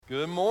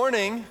Good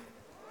morning.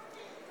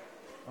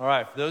 All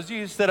right, for those of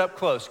you who sit up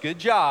close, good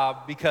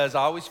job, because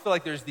I always feel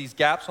like there's these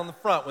gaps on the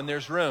front when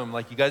there's room,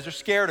 like you guys are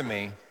scared of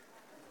me.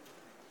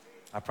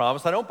 I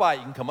promise I don't bite.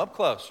 You can come up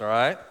close, all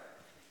right?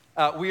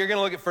 We are going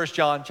to look at 1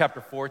 John chapter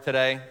 4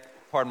 today.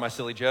 Pardon my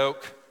silly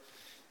joke.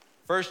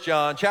 1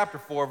 John chapter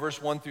 4,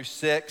 verse 1 through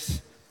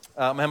 6.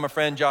 I'm going to have my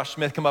friend Josh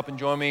Smith come up and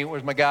join me.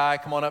 Where's my guy?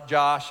 Come on up,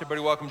 Josh. Everybody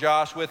welcome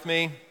Josh with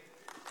me.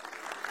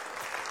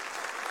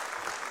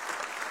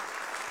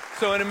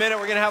 So in a minute,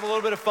 we're going to have a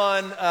little bit of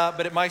fun,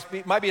 but it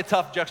might be a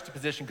tough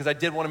juxtaposition because I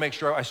did want to make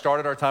sure I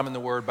started our time in the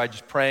Word by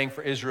just praying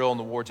for Israel and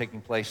the war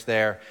taking place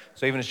there.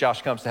 So even as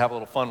Josh comes to have a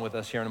little fun with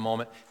us here in a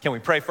moment, can we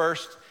pray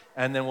first?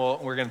 And then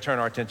we're going to turn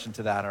our attention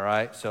to that, all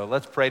right? So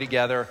let's pray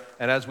together.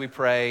 And as we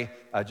pray,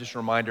 just a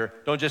reminder,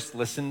 don't just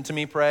listen to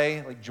me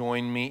pray. Like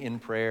join me in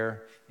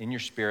prayer in your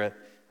spirit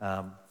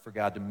for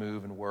God to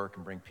move and work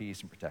and bring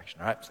peace and protection.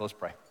 All right, so let's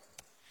pray.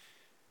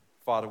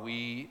 Father,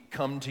 we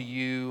come to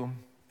you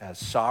as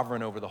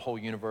sovereign over the whole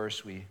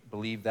universe. We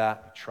believe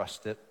that, we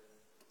trust it,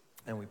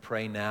 and we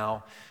pray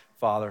now,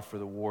 Father, for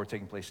the war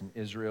taking place in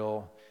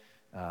Israel,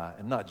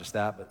 and not just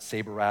that, but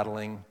saber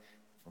rattling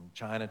from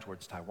China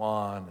towards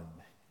Taiwan and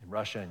in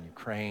Russia and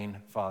Ukraine.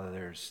 Father,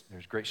 there's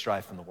great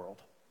strife in the world,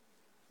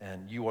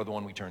 and you are the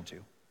one we turn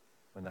to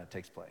when that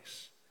takes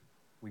place.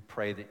 We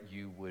pray that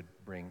you would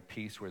bring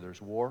peace where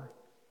there's war.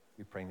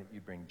 We pray that you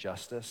bring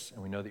justice,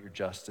 and we know that your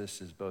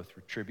justice is both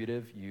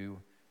retributive. You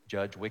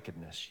judge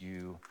wickedness.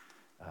 You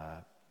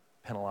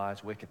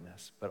penalize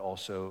wickedness, but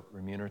also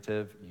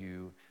remunerative.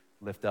 You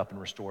lift up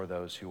and restore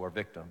those who are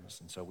victims.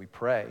 And so we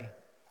pray,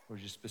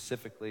 Lord, just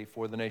specifically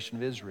for the nation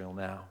of Israel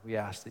now. We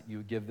ask that you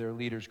would give their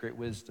leaders great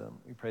wisdom.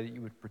 We pray that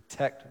you would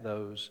protect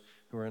those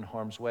who are in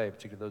harm's way,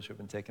 particularly those who have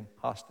been taken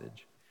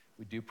hostage.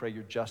 We do pray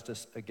your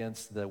justice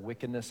against the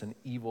wickedness and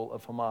evil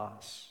of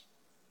Hamas.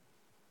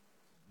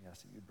 We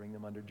ask that you would bring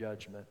them under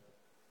judgment.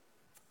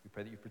 We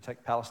pray that you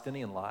protect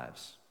Palestinian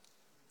lives.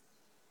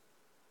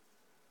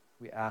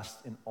 We ask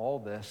in all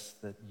this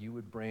that you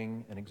would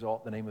bring and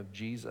exalt the name of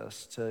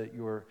Jesus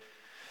to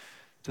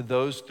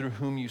those through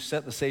whom you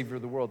sent the Savior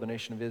of the world, the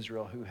nation of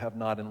Israel, who have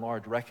not in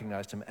large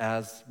recognized him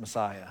as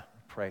Messiah.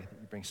 We pray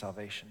that you bring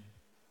salvation.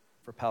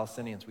 For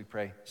Palestinians, we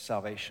pray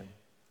salvation.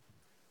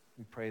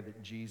 We pray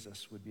that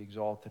Jesus would be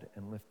exalted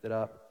and lifted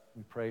up.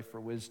 We pray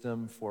for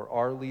wisdom for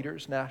our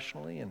leaders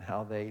nationally and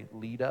how they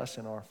lead us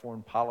in our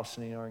foreign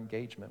policy and our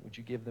engagement. Would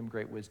you give them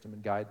great wisdom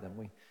and guide them?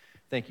 We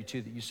thank you,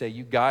 too, that you say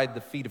you guide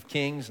the feet of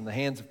kings and the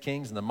hands of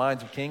kings and the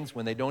minds of kings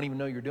when they don't even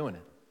know you're doing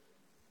it.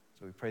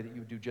 So we pray that you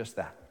would do just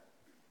that.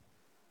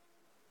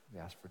 We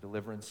ask for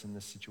deliverance in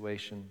this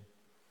situation.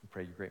 We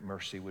pray your great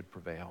mercy would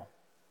prevail.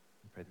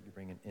 We pray that you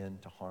bring an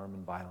end to harm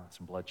and violence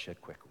and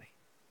bloodshed quickly.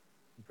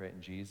 We pray it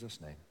in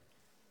Jesus' name.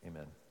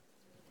 Amen.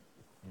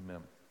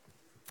 Amen.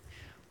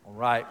 All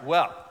right,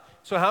 well,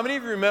 so how many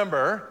of you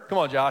remember, come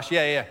on, Josh,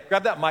 yeah,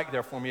 grab that mic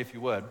there for me if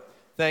you would.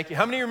 Thank you.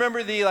 How many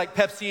remember the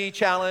Pepsi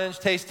challenge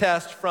taste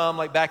test from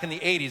back in the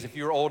 80s if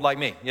you were old like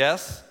me?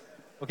 Yes?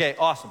 Okay,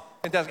 awesome.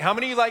 Fantastic. How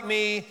many of you like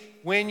me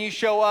when you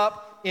show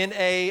up in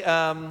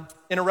a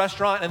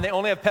restaurant and they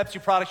only have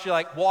Pepsi products, you're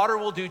like, water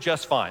will do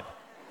just fine?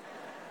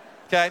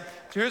 Okay,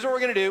 so here's what we're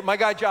going to do. My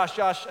guy Josh,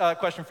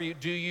 question for you.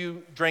 Do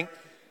you drink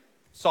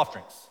soft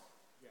drinks?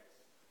 Yes.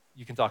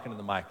 You can talk into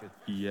the mic.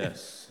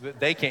 Yes.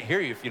 They can't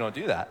hear you if you don't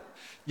do that.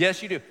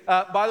 Yes, you do.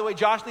 By the way,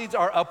 Josh leads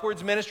our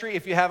Upwards ministry.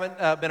 If you haven't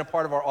been a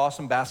part of our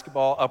awesome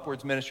basketball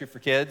Upwards ministry for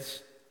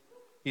kids,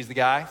 he's the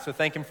guy. So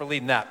thank him for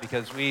leading that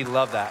because we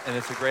love that, and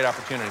it's a great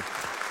opportunity.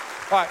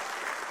 All right.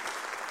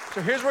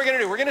 So here's what we're going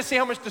to do. We're going to see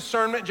how much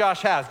discernment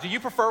Josh has. Do you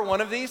prefer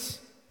one of these?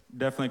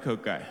 Definitely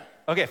Coke guy.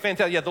 Okay,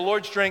 fantastic. Yeah, the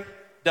Lord's drink,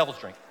 devil's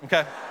drink.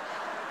 Okay.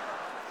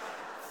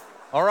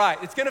 All right,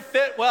 it's going to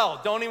fit well.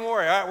 Don't even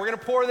worry. All right, we're going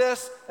to pour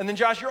this, and then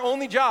Josh, your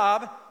only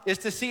job is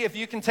to see if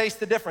you can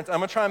taste the difference. I'm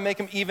going to try and make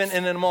them even,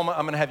 and in a moment,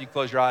 I'm going to have you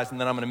close your eyes, and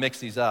then I'm going to mix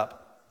these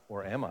up.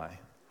 Or am I? Does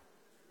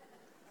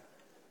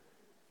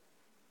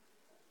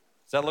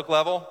that look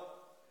level?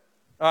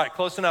 All right,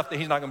 close enough that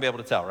he's not going to be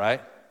able to tell,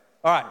 right?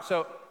 All right,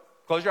 so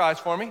close your eyes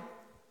for me.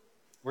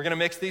 We're going to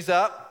mix these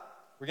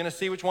up. We're going to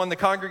see which one the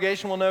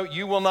congregation will know.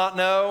 You will not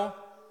know.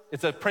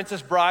 It's a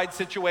Princess Bride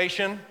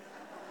situation.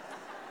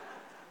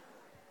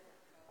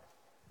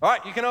 All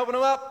right, you can open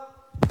them up.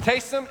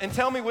 Taste them and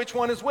tell me which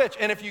one is which.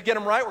 And if you get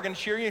them right, we're going to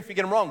cheer you. If you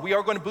get them wrong, we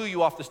are going to boo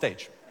you off the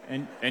stage.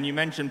 And you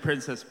mentioned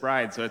Princess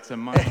Bride, so it's a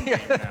monkey game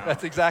now.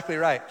 That's exactly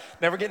right.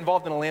 Never get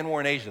involved in a land war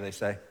in Asia, they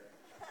say.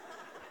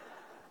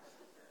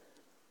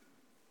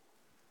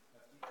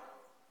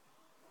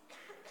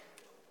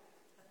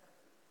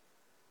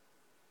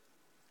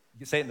 You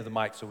can say it into the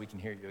mic so we can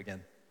hear you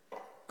again.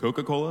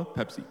 Coca-Cola,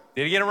 Pepsi.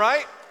 Did he get them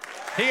right?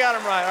 He got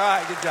them right. All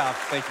right, good job.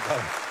 Thank you,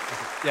 brother.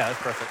 Yeah,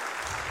 that's perfect.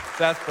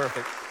 That's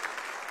perfect.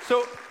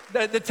 So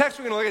the text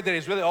we're going to look at today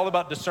is really all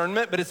about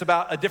discernment, but it's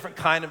about a different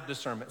kind of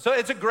discernment. So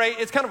it's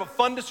kind of a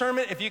fun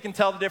discernment. If you can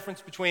tell the difference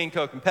between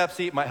Coke and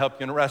Pepsi, it might help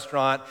you in a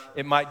restaurant.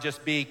 It might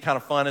just be kind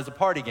of fun as a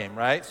party game,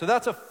 right? So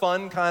that's a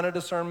fun kind of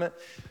discernment.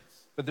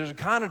 But there's a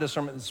kind of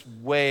discernment that's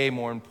way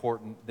more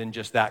important than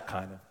just that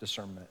kind of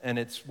discernment. And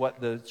it's what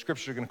the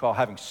scriptures are going to call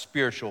having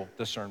spiritual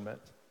discernment.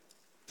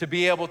 To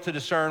be able to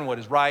discern what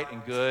is right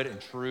and good and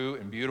true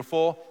and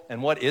beautiful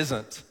and what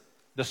isn't.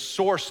 The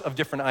source of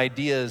different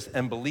ideas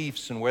and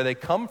beliefs and where they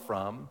come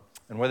from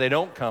and where they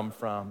don't come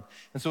from.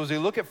 And so as we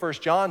look at 1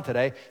 John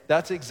today,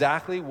 that's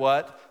exactly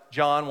what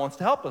John wants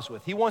to help us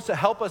with. He wants to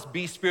help us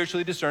be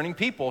spiritually discerning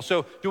people.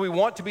 So do we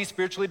want to be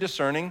spiritually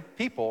discerning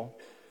people?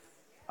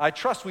 I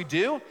trust we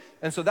do,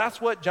 and so that's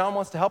what John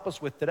wants to help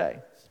us with today.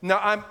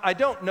 Now, I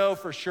don't know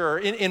for sure.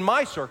 In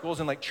my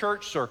circles, in like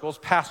church circles,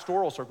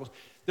 pastoral circles,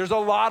 there's a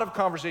lot of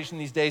conversation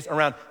these days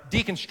around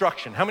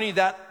deconstruction. How many of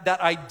that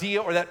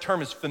idea or that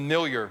term is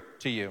familiar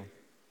to you?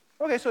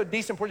 Okay, so a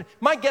decent portion.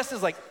 My guess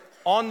is like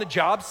on the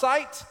job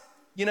site,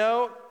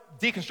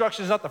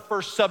 deconstruction is not the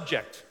first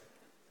subject,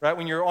 right?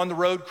 When you're on the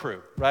road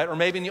crew, right? Or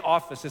maybe in the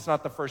office, it's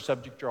not the first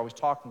subject you're always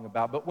talking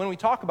about. But when we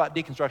talk about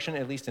deconstruction,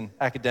 at least in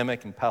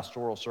academic and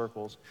pastoral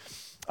circles,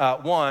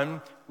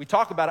 we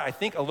talk about it, I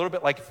think, a little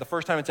bit like it's the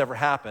first time it's ever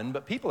happened,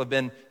 but people have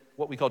been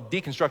what we call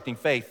deconstructing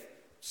faith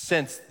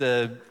since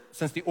the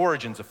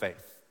origins of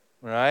faith,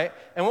 right?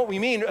 And what we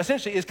mean,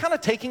 essentially, is kind of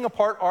taking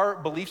apart our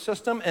belief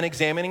system and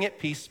examining it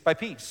piece by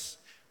piece,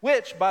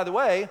 which, by the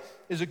way,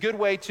 is a good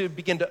way to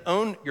begin to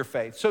own your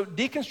faith. So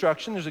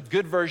deconstruction, there's a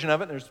good version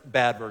of it, and there's a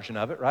bad version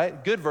of it,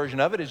 right? Good version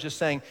of it is just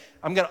saying,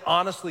 I'm going to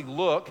honestly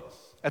look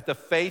at the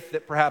faith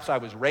that perhaps I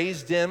was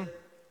raised in,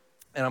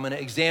 and I'm going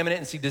to examine it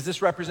and see, does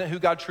this represent who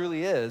God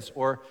truly is,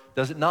 or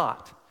does it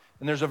not?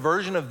 And there's a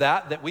version of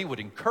that we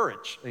would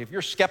encourage. If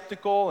you're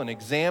skeptical and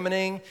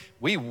examining,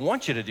 we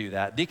want you to do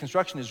that.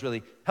 Deconstruction is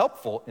really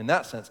helpful in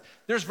that sense.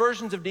 There's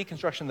versions of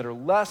deconstruction that are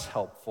less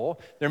helpful.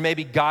 They're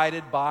maybe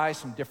guided by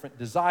some different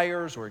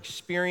desires or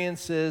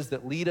experiences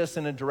that lead us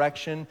in a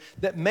direction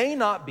that may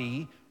not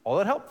be all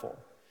that helpful.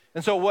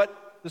 And so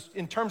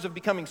in terms of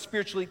becoming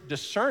spiritually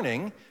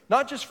discerning,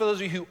 not just for those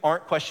of you who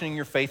aren't questioning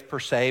your faith per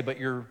se, but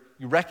you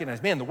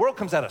recognize, man, the world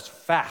comes at us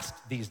fast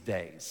these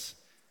days.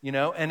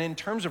 And in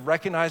terms of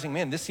recognizing,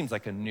 man, this seems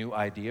like a new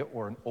idea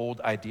or an old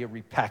idea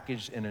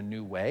repackaged in a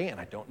new way, and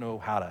I don't know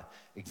how to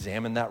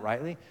examine that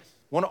rightly, I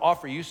want to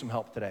offer you some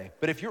help today.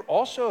 But if you're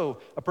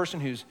also a person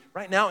who's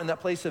right now in that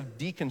place of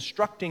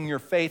deconstructing your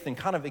faith and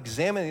kind of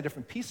examining the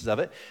different pieces of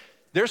it,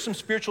 there's some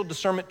spiritual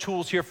discernment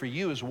tools here for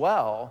you as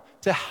well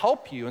to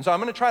help you. And so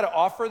I'm going to try to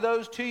offer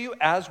those to you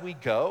as we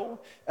go,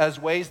 as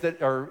ways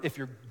that are, if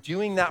you're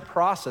doing that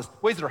process,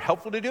 ways that are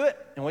helpful to do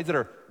it and ways that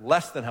are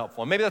less than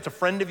helpful. And maybe that's a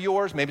friend of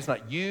yours, maybe it's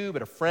not you,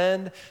 but a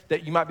friend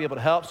that you might be able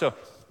to help. So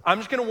I'm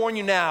just going to warn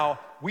you now,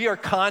 we are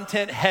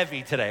content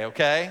heavy today,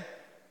 okay?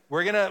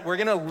 We're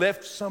going to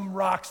lift some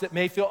rocks that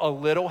may feel a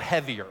little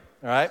heavier,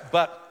 all right?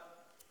 But,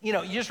 you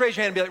just raise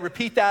your hand and be like,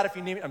 repeat that if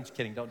you need me. I'm just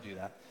kidding, don't do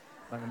that.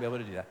 I'm not gonna be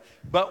able to do that.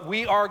 But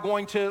we are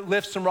going to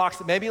lift some rocks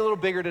that may be a little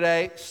bigger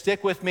today.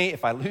 Stick with me.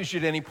 If I lose you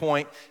at any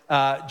point,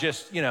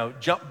 just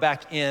jump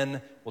back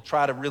in. We'll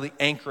try to really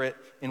anchor it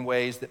in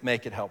ways that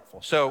make it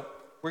helpful. So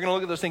we're gonna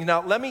look at those things.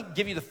 Now, let me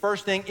give you the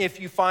first thing. If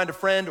you find a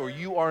friend or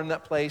you are in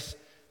that place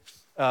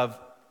of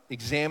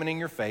examining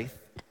your faith,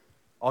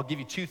 I'll give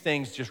you two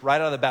things just right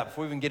out of the bat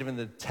before we even get into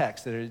the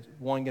text that is,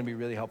 one, gonna be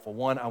really helpful.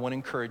 One, I wanna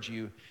encourage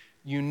you.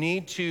 You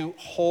need to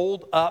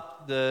hold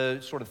up the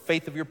sort of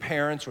faith of your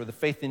parents or the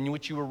faith in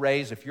which you were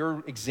raised. If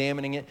you're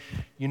examining it,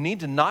 you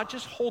need to not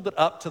just hold it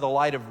up to the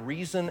light of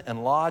reason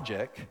and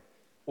logic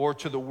or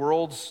to the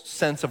world's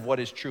sense of what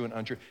is true and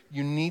untrue.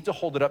 You need to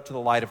hold it up to the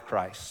light of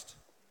Christ.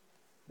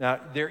 Now,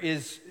 there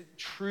is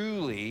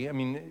truly,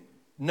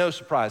 no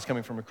surprise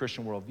coming from a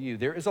Christian worldview,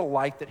 there is a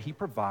light that he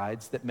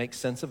provides that makes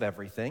sense of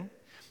everything.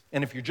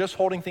 And if you're just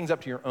holding things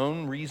up to your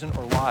own reason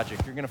or logic,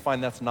 you're going to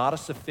find that's not a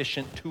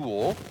sufficient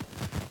tool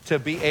to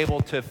be able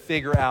to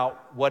figure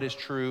out what is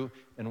true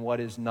and what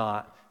is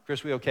not.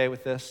 Chris, we okay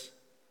with this?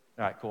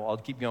 All right, cool. I'll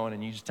keep going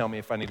and you just tell me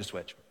if I need to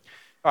switch.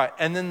 All right,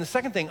 and then the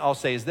second thing I'll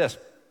say is this,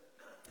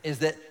 is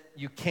that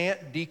you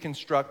can't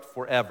deconstruct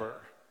forever.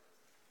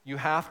 You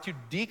have to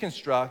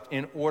deconstruct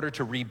in order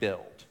to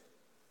rebuild,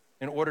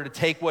 in order to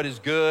take what is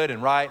good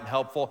and right and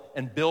helpful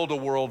and build a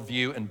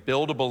worldview and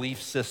build a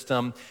belief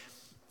system.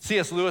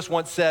 C.S. Lewis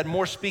once said,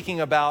 more speaking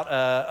about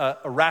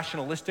a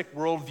rationalistic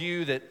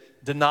worldview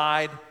that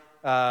denied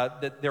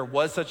that there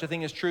was such a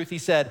thing as truth, he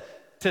said,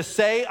 to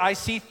say I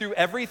see through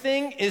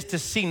everything is to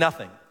see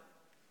nothing.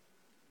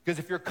 Because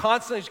if you're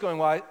constantly just going,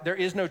 well, there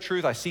is no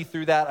truth, I see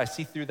through that, I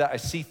see through that, I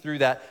see through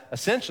that,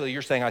 essentially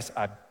you're saying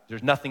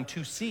there's nothing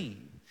to see.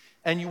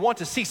 And you want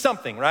to see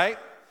something, right?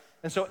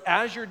 And so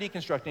as you're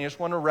deconstructing, I just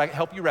want to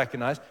help you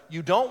recognize,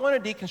 you don't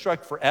want to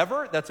deconstruct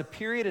forever. That's a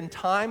period in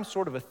time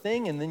sort of a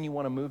thing, and then you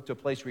want to move to a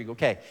place where you go,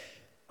 okay,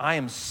 I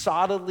am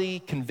solidly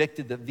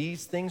convicted that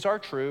these things are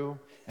true,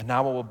 and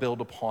now I will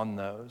build upon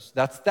those.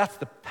 That's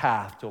the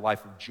path to a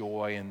life of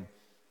joy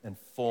and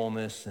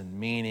fullness and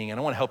meaning, and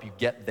I want to help you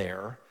get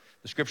there.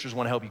 The scriptures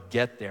want to help you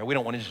get there. We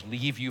don't want to just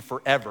leave you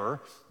forever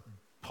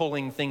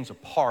pulling things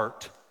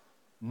apart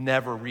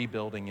never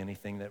rebuilding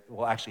anything that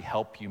will actually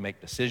help you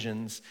make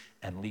decisions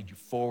and lead you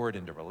forward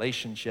into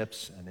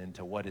relationships and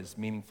into what is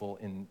meaningful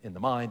in the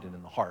mind and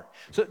in the heart.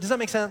 So does that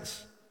make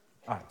sense?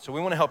 All right, so we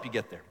want to help you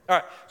get there. All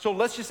right, so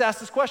let's just ask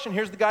this question.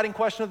 Here's the guiding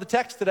question of the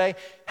text today.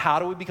 How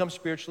do we become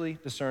spiritually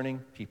discerning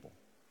people?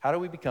 How do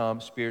we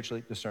become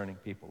spiritually discerning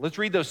people? Let's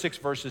read those 6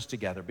 verses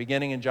together.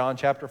 Beginning in John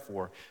chapter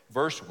 4,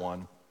 verse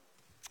 1,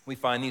 we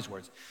find these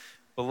words.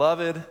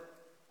 Beloved,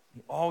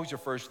 he always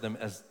refers to them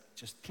as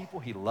just people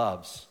he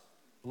loves.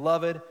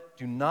 Beloved,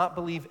 do not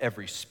believe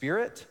every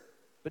spirit,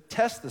 but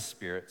test the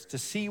spirits to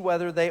see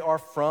whether they are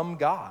from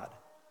God.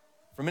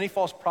 For many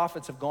false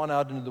prophets have gone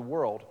out into the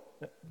world.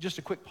 Just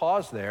a quick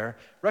pause there.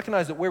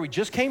 Recognize that where we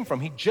just came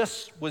from, he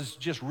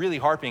was really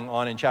harping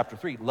on in chapter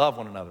 3, love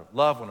one another,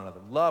 love one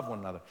another, love one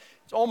another.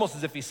 It's almost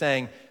as if he's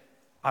saying,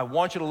 I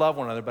want you to love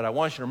one another, but I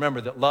want you to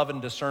remember that love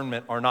and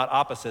discernment are not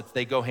opposites.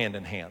 They go hand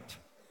in hand,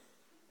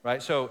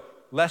 right? So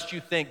lest you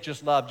think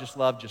just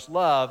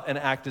love, and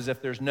act as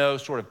if there's no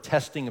sort of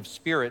testing of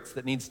spirits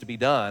that needs to be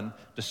done,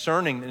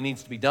 discerning that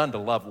needs to be done to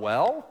love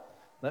well,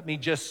 let me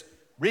just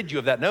rid you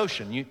of that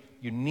notion.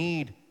 You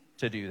need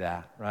to do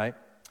that, right?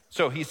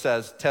 So he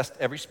says, test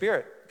every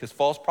spirit, because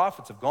false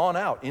prophets have gone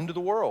out into the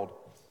world.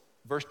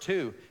 Verse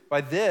 2,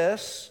 by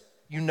this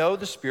you know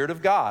the Spirit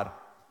of God.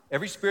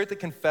 Every spirit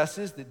that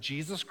confesses that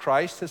Jesus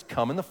Christ has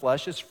come in the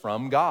flesh is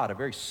from God. A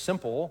very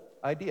simple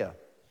idea,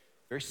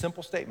 very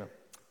simple statement.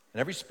 And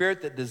every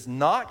spirit that does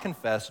not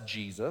confess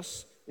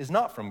Jesus is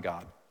not from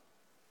God.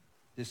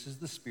 This is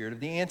the spirit of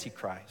the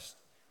Antichrist,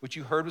 which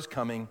you heard was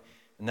coming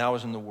and now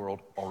is in the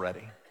world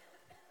already.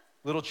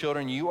 Little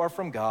children, you are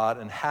from God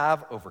and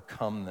have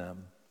overcome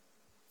them.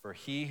 For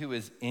he who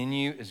is in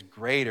you is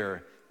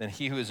greater than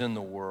he who is in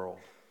the world.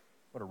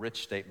 What a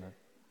rich statement.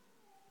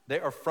 They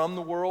are from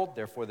the world,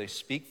 therefore they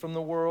speak from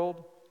the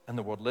world, and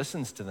the world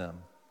listens to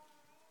them.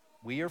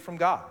 We are from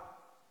God.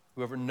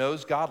 Whoever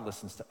knows God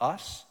listens to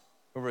us.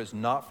 Whoever is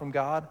not from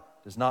God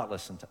does not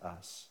listen to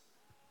us.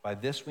 By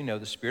this we know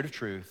the spirit of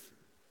truth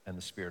and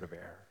the spirit of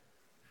error.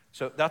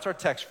 So that's our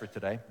text for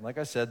today. Like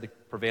I said, the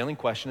prevailing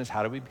question is,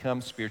 how do we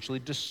become spiritually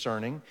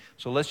discerning?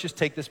 So let's just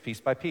take this piece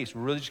by piece.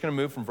 We're really just going to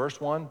move from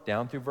verse 1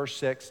 down through verse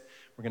 6.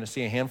 We're going to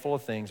see a handful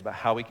of things about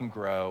how we can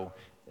grow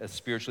as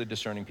spiritually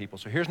discerning people.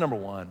 So here's number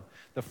 1.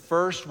 The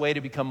first way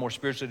to become more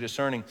spiritually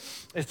discerning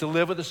is to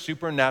live with a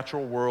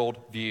supernatural world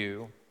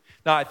view.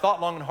 Now, I thought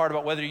long and hard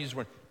about whether to use the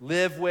word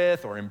live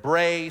with or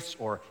embrace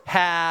or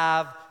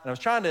have, and I was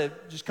trying to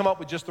just come up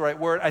with just the right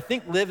word. I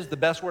think live is the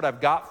best word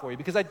I've got for you,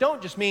 because I don't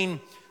just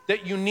mean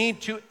that you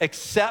need to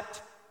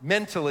accept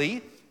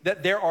mentally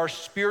that there are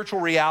spiritual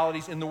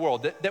realities in the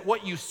world, that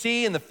what you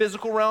see in the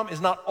physical realm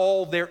is not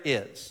all there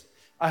is.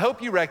 I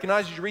hope you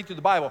recognize as you read through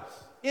the Bible,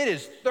 it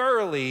is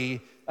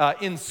thoroughly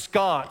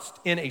ensconced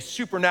in a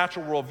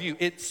supernatural worldview.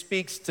 It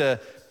speaks to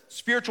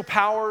spiritual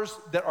powers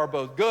that are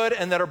both good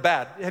and that are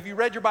bad. Have you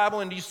read your Bible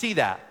and do you see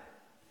that?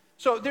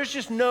 So there's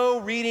just no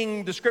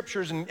reading the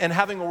scriptures and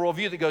having a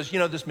worldview that goes,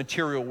 this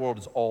material world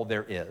is all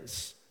there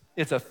is.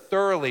 It's a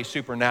thoroughly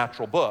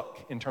supernatural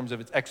book in terms of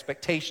its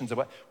expectations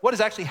of what is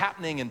actually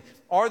happening, and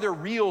are there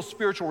real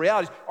spiritual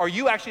realities? Are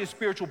you actually a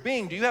spiritual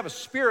being? Do you have a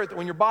spirit that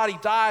when your body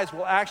dies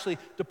will actually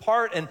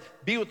depart and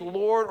be with the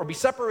Lord or be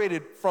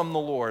separated from the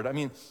Lord? I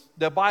mean,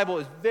 the Bible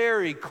is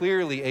very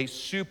clearly a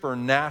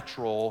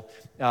supernatural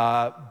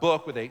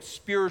book with a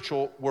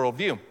spiritual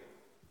worldview.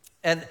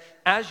 And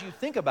as you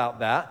think about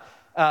that,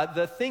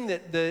 the thing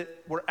that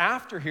we're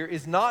after here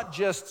is not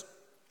just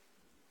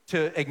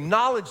to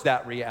acknowledge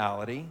that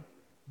reality,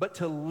 but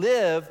to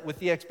live with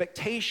the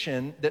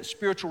expectation that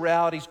spiritual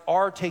realities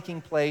are taking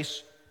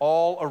place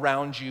all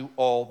around you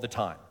all the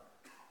time,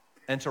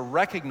 and to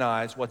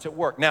recognize what's at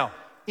work. Now,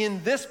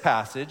 in this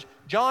passage,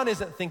 John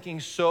isn't thinking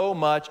so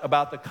much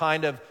about the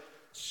kind of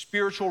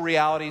spiritual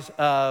realities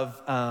of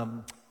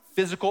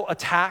physical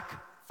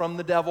attack from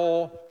the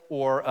devil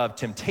or of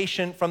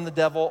temptation from the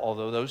devil,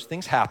 although those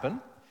things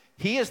happen.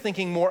 He is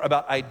thinking more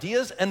about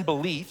ideas and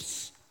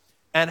beliefs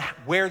and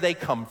where they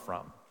come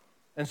from.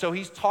 And so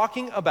he's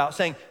talking about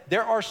saying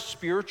there are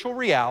spiritual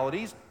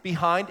realities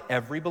behind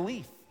every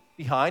belief,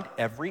 behind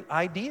every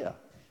idea.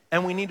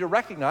 And we need to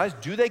recognize,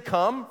 do they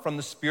come from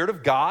the Spirit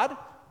of God,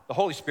 the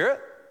Holy Spirit,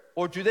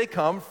 or do they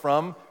come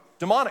from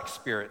demonic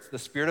spirits, the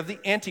spirit of the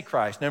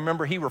Antichrist? Now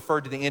remember, he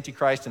referred to the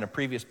Antichrist in a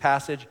previous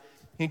passage.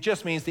 He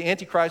just means the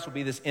Antichrist will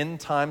be this end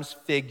times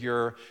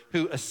figure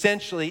who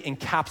essentially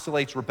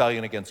encapsulates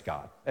rebellion against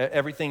God.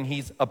 Everything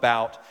he's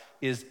about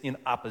is in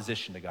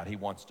opposition to God. He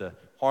wants to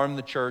harm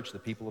the church, the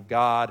people of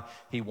God.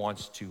 He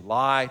wants to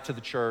lie to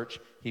the church.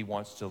 He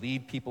wants to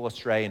lead people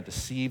astray and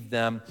deceive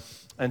them.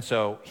 And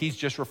so he's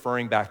just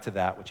referring back to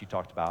that, which he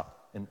talked about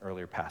in an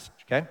earlier passage,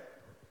 okay?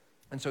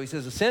 And so he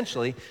says,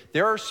 essentially,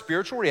 there are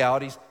spiritual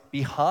realities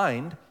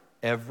behind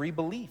every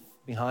belief,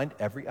 behind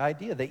every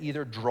idea. They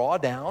either draw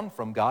down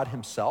from God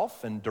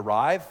himself and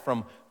derive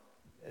from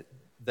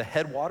the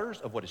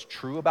headwaters of what is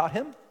true about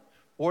him,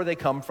 or they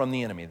come from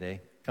the enemy. They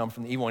come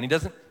from the evil one. He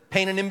doesn't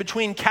paint an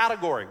in-between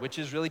category, which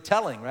is really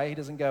telling, right? He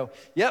doesn't go,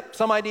 yep,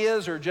 some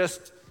ideas are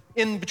just,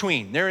 in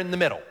between. They're in the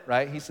middle,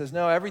 right? He says,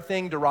 no,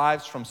 everything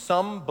derives from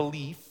some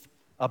belief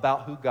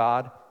about who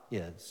God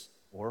is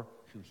or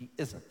who he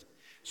isn't.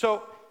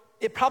 So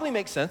it probably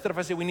makes sense that if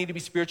I say we need to be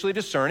spiritually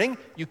discerning,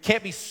 you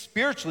can't be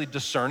spiritually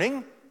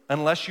discerning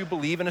unless you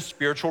believe in a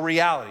spiritual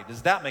reality.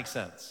 Does that make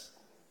sense?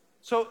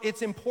 So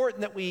it's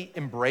important that we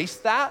embrace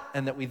that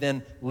and that we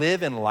then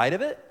live in light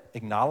of it,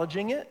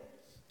 acknowledging it,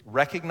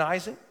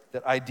 recognizing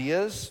that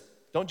ideas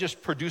don't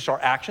just produce our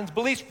actions.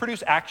 Beliefs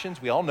produce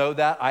actions. We all know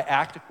that. I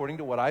act according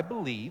to what I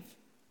believe,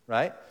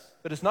 right?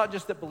 But it's not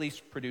just that beliefs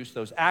produce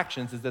those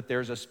actions, it's that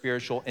there's a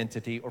spiritual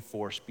entity or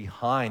force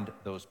behind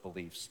those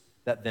beliefs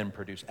that then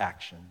produce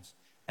actions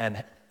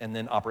and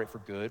then operate for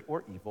good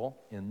or evil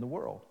in the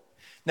world.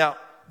 Now,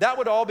 that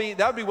would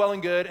be well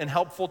and good and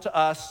helpful to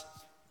us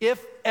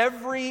if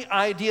every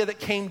idea that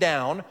came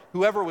down,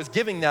 whoever was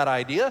giving that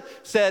idea,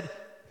 said,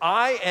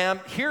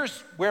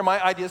 here's where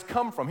my ideas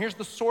come from. Here's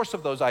the source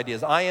of those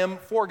ideas. I am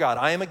for God.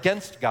 I am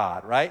against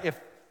God, right?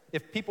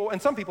 If people, and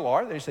some people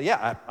are, they say,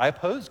 yeah, I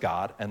oppose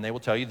God. And they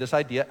will tell you this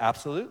idea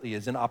absolutely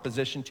is in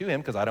opposition to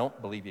him because I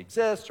don't believe he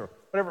exists or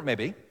whatever it may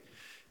be.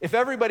 If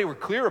everybody were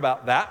clear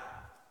about that,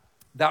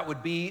 that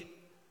would be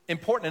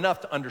important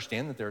enough to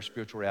understand that there are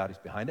spiritual realities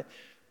behind it.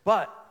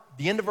 But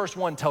the end of verse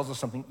 1 tells us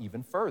something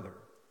even further.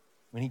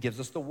 When he gives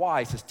us the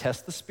why, he says,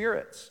 test the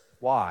spirits.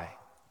 Why?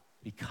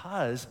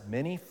 Because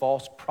many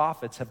false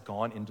prophets have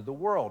gone into the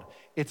world.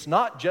 It's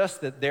not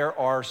just that there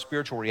are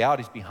spiritual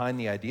realities behind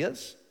the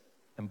ideas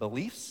and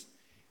beliefs.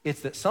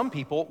 It's that some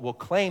people will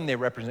claim they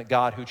represent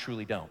God who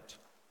truly don't.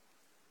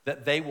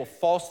 That they will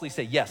falsely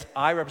say, yes,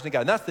 I represent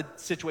God. And that's the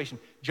situation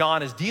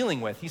John is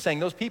dealing with. He's saying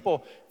those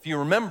people, if you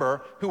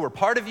remember, who were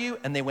part of you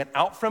and they went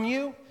out from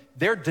you,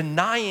 they're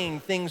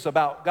denying things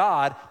about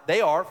God.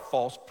 They are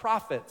false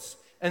prophets.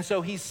 And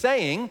so he's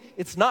saying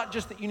it's not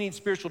just that you need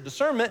spiritual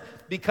discernment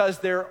because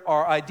there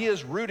are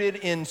ideas rooted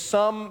in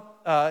some,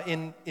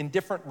 in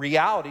different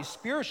realities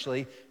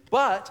spiritually,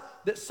 but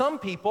that some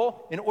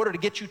people, in order to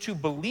get you to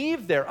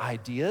believe their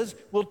ideas,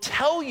 will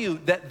tell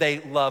you that they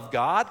love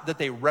God, that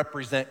they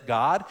represent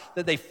God,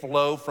 that they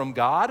flow from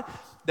God,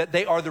 that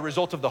they are the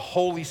result of the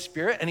Holy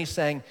Spirit. And he's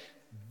saying,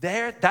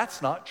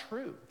 that's not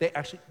true. They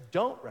actually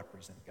don't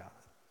represent God.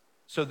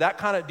 So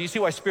do you see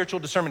why spiritual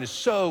discernment is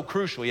so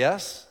crucial,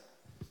 yes?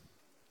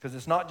 Because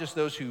it's not just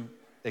those who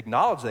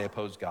acknowledge they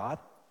oppose God,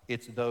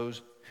 it's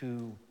those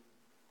who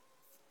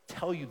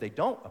tell you they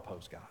don't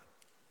oppose God,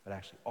 but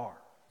actually are.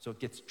 So it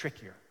gets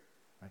trickier,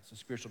 right? So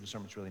spiritual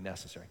discernment is really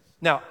necessary.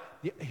 Now,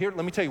 here,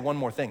 let me tell you one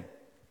more thing.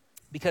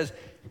 Because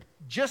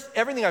just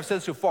everything I've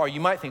said so far, you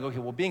might think, okay,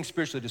 well, being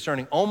spiritually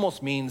discerning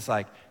almost means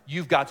like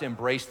you've got to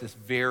embrace this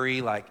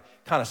very like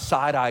kind of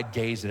side-eyed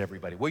gaze at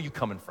everybody. Where are you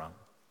coming from?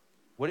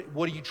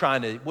 What are you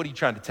trying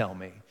to tell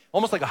me?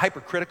 Almost like a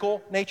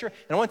hypercritical nature.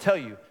 And I want to tell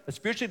you, a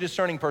spiritually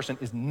discerning person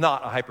is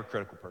not a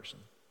hypercritical person.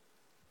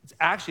 It's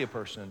actually a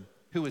person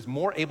who is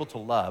more able to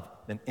love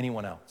than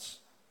anyone else.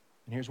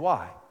 And here's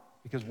why.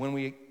 Because when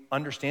we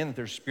understand that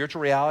there's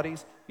spiritual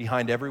realities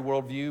behind every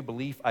worldview,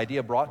 belief,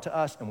 idea brought to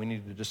us, and we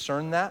need to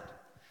discern that,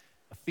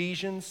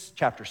 Ephesians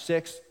chapter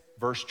 6,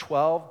 verse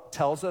 12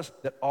 tells us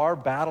that our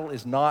battle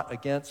is not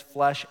against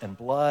flesh and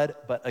blood,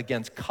 but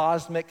against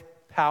cosmic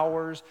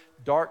powers,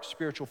 dark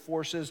spiritual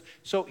forces.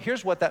 So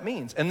here's what that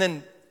means. And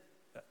then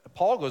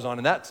Paul goes on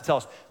in that to tell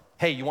us,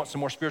 hey, you want some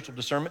more spiritual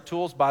discernment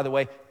tools? By the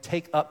way,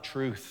 take up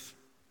truth.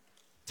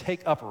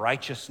 Take up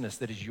righteousness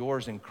that is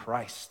yours in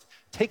Christ.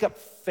 Take up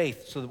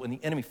faith so that when the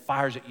enemy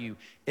fires at you,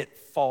 it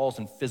falls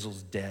and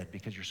fizzles dead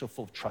because you're so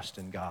full of trust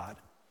in God.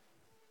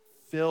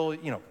 Fill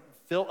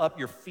up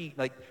your feet,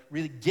 like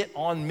really get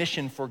on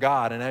mission for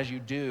God. And as you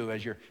do,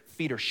 as your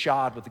feet are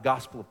shod with the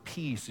gospel of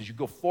peace, as you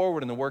go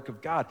forward in the work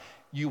of God,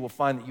 you will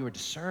find that you are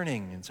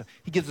discerning. And so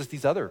he gives us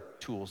these other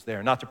tools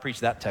there. Not to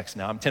preach that text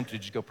now. I'm tempted to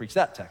just go preach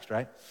that text,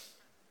 right?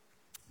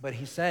 But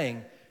he's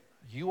saying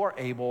you are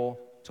able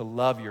to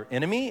love your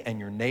enemy and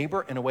your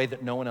neighbor in a way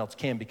that no one else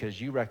can because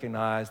you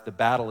recognize the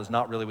battle is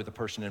not really with the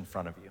person in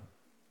front of you.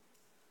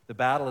 The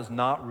battle is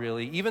not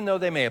really, even though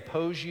they may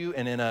oppose you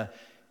and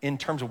in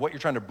terms of what you're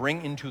trying to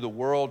bring into the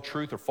world,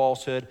 truth or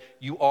falsehood,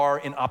 you are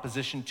in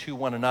opposition to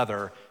one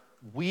another.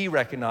 We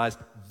recognize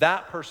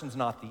that person's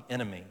not the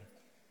enemy.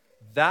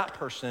 That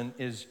person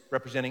is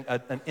representing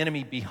an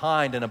enemy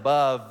behind and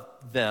above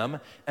them,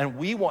 and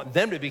we want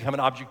them to become an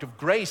object of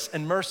grace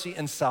and mercy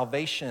and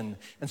salvation.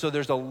 And so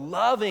there's a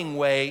loving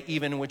way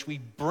even in which we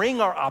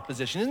bring our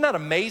opposition. Isn't that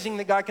amazing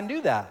that God can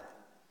do that?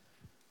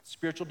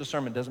 Spiritual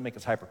discernment doesn't make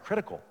us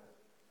hypercritical.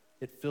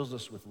 It fills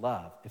us with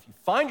love. If you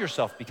find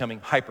yourself becoming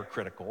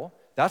hypercritical,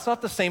 that's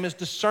not the same as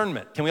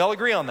discernment. Can we all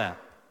agree on that?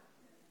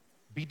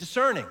 Be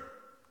discerning,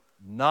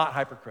 not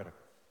hypercritical.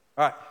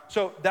 All right,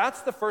 so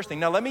that's the first thing.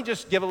 Now, let me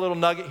just give a little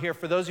nugget here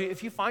for those of you,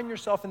 if you find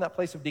yourself in that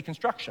place of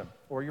deconstruction,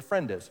 or your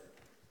friend is,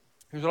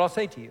 here's what I'll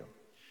say to you.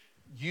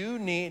 You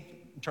need,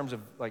 in terms of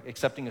like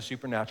accepting a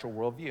supernatural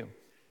worldview,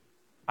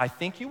 I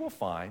think you will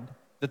find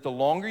that the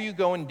longer you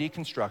go in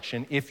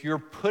deconstruction, if you're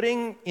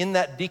putting in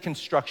that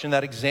deconstruction,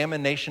 that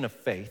examination of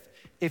faith,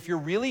 if you're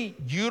really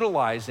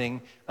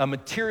utilizing a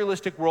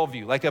materialistic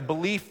worldview, like a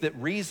belief that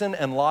reason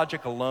and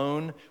logic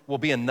alone will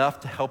be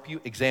enough to help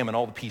you examine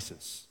all the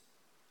pieces,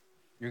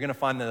 you're gonna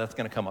find that that's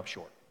gonna come up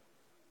short.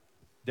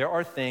 There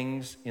are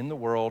things in the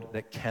world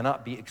that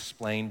cannot be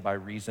explained by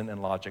reason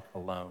and logic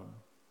alone.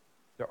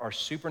 There are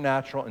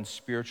supernatural and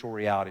spiritual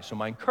realities. So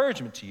my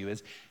encouragement to you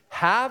is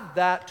have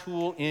that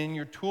tool in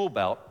your tool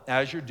belt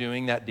as you're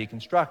doing that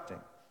deconstructing,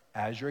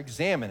 as you're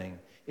examining.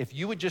 If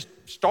you would just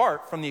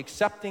start from the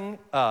accepting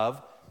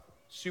of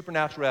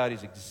supernatural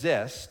realities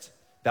exist,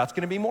 that's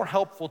gonna be more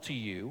helpful to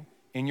you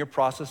in your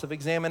process of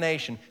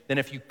examination than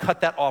if you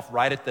cut that off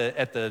right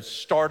at the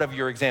start of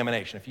your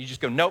examination. If you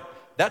just go, nope,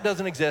 that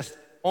doesn't exist,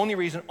 only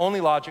reason,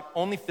 only logic,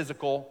 only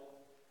physical,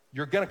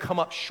 you're gonna come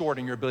up short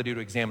in your ability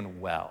to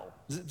examine well.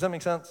 Does that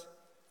make sense?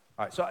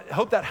 All right, so I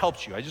hope that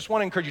helps you. I just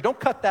wanna encourage you, don't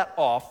cut that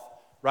off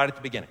right at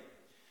the beginning.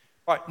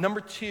 All right,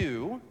 number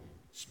 2,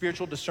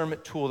 spiritual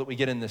discernment tool that we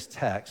get in this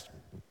text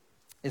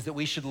is that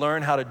we should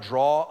learn how to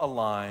draw a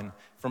line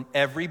from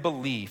every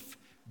belief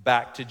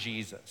back to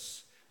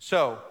Jesus.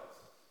 So,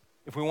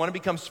 if we wanna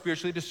become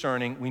spiritually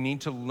discerning, we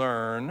need to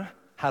learn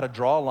how to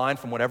draw a line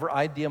from whatever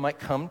idea might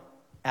come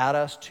at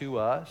us, to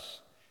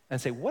us, and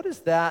say, what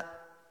does that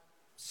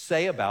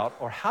say about,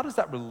 or how does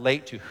that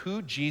relate to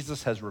who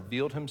Jesus has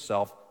revealed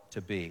himself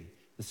to be?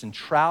 The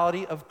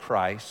centrality of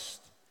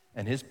Christ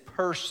and his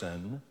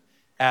person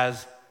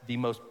as the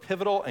most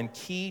pivotal and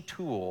key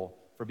tool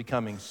for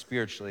becoming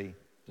spiritually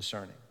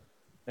discerning.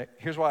 Now,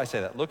 here's why I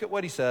say that. Look at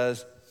what he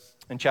says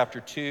in chapter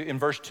 2, in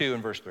verse 2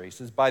 and verse 3. He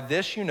says, by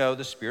this you know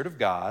the Spirit of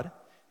God.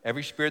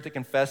 Every spirit that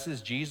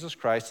confesses Jesus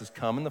Christ has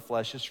come in the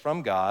flesh is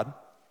from God.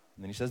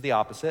 And then he says the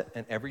opposite,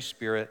 and every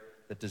spirit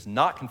that does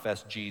not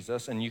confess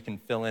Jesus, and you can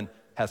fill in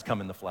has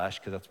come in the flesh,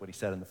 because that's what he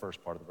said in the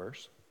first part of the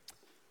verse,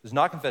 does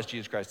not confess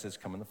Jesus Christ has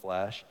come in the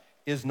flesh,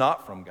 is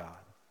not from God.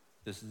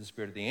 This is the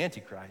spirit of the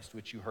Antichrist,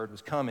 which you heard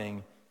was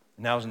coming,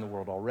 and now is in the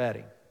world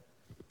already.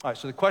 All right,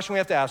 so the question we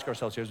have to ask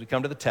ourselves here as we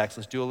come to the text,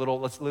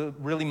 let's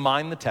really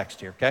mine the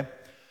text here, okay?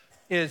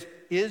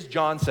 Is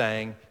John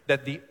saying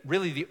that the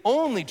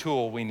only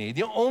tool we need,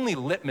 the only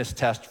litmus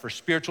test for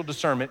spiritual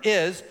discernment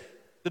is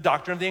the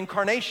doctrine of the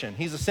incarnation?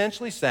 He's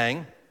essentially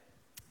saying,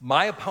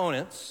 my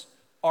opponents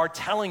are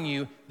telling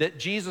you that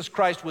Jesus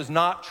Christ was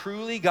not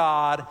truly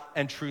God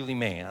and truly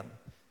man,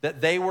 that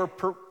they were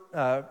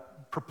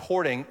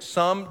purporting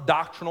some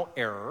doctrinal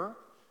error,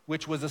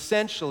 which was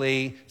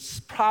essentially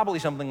probably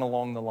something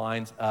along the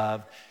lines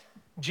of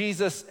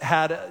Jesus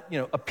had,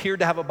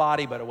 appeared to have a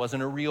body, but it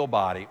wasn't a real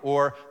body.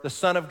 Or the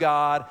Son of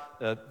God,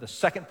 the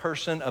second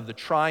person of the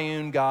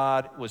triune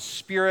God, was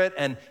spirit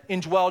and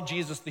indwelled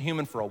Jesus the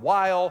human for a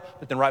while,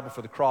 but then right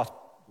before the cross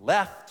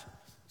left.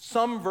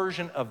 Some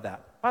version of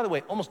that. By the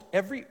way, almost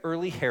every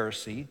early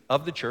heresy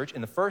of the church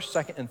in the first,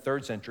 second, and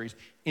third centuries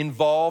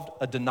involved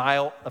a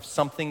denial of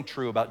something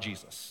true about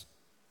Jesus.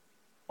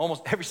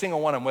 Almost every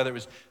single one of them, whether it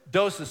was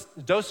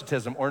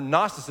Docetism or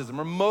Gnosticism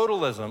or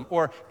modalism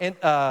or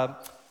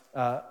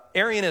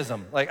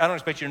Arianism. I don't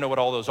expect you to know what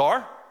all those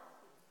are,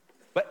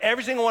 but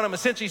every single one of them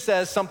essentially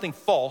says something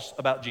false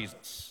about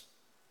Jesus.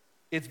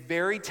 It's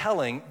very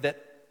telling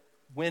that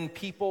when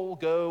people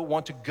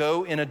want to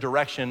go in a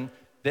direction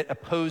that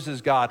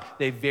opposes God,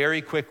 they very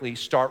quickly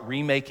start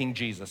remaking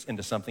Jesus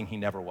into something he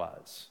never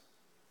was,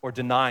 or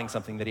denying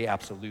something that he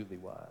absolutely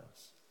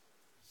was.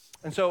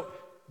 And so,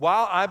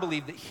 while I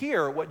believe that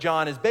here, what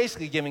John is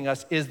basically giving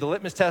us is the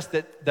litmus test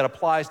that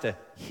applies to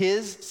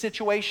his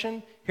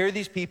situation. Here are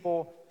these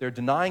people, they're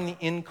denying the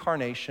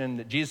incarnation,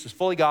 that Jesus is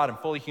fully God and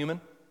fully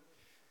human.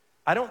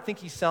 I don't think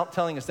he's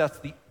telling us that's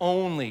the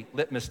only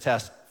litmus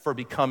test for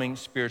becoming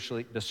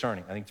spiritually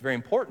discerning. I think it's very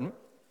important.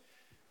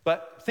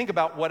 But think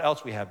about what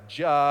else we have.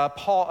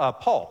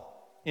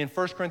 Paul, in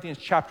 1 Corinthians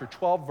chapter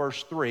 12,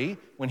 verse 3,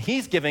 when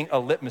he's giving a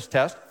litmus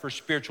test for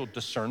spiritual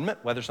discernment,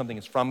 whether something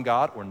is from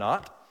God or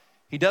not,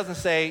 he doesn't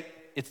say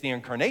it's the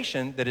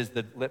incarnation that is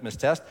the litmus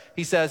test.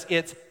 He says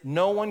it's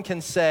no one can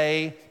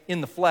say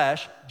in the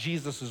flesh,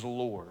 Jesus is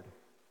Lord.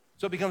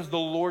 So it becomes the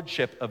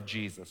lordship of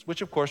Jesus,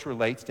 which of course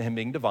relates to him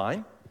being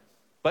divine,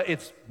 but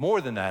it's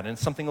more than that, and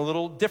it's something a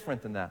little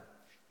different than that.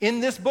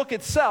 In this book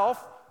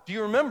itself, do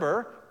you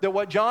remember that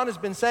what John has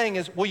been saying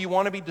is, well, you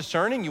want to be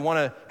discerning, you want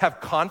to have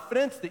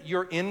confidence that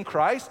you're in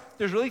Christ?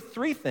 There's really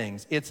 3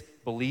 things. It's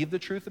believe the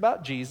truth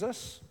about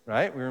Jesus,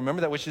 right? We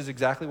remember that, which is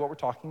exactly what we're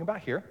talking about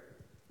here.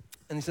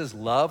 And he says,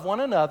 love one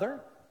another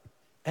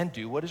and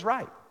do what is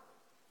right.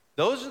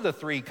 Those are the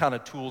 3 kind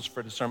of tools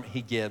for discernment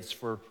he gives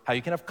for how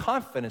you can have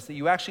confidence that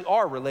you actually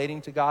are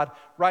relating to God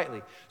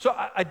rightly. So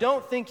I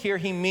don't think here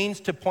he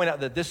means to point out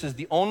that this is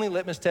the only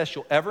litmus test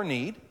you'll ever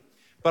need,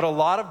 but a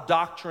lot of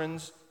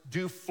doctrines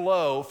do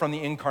flow from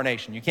the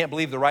incarnation. You can't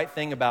believe the right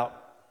thing about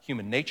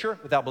human nature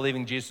without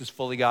believing Jesus is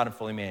fully God and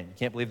fully man. You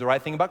can't believe the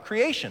right thing about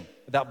creation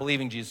without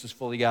believing Jesus is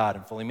fully God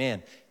and fully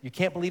man. You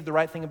can't believe the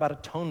right thing about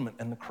atonement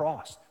and the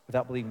cross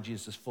without believing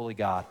Jesus is fully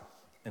God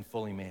and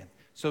fully man.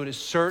 So it is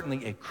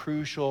certainly a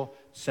crucial,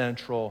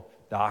 central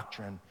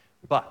doctrine.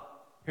 But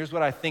here's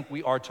what I think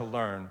we are to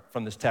learn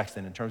from this text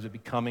then in terms of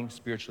becoming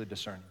spiritually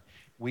discerning.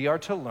 We are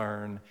to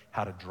learn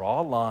how to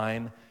draw a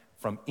line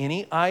from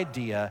any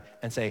idea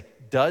and say,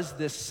 does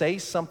this say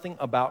something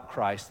about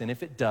Christ? And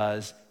if it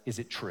does, is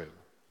it true?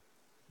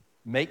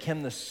 Make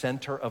him the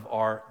center of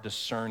our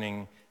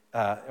discerning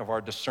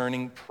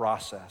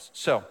process.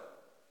 So,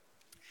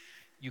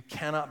 you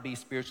cannot be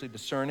spiritually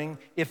discerning.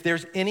 If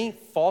there's any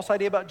false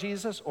idea about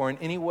Jesus or in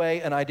any way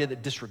an idea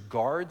that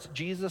disregards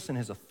Jesus and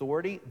his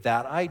authority,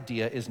 that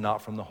idea is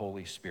not from the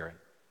Holy Spirit.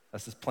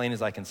 That's as plain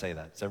as I can say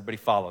that. Does everybody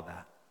follow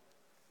that?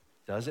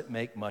 Does it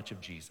make much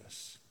of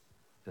Jesus?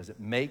 Does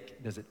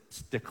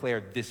it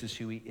declare this is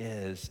who he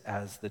is,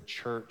 as the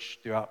church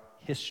throughout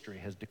history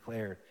has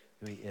declared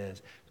who he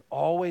is?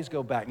 Always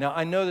go back. Now,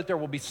 I know that there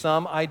will be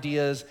some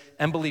ideas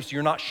and beliefs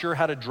you're not sure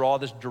how to draw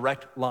this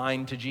direct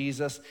line to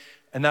Jesus,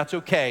 and that's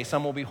okay.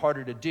 Some will be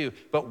harder to do.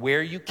 But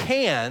where you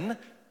can,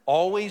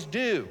 always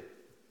do.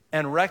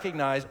 And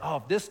recognize,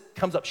 if this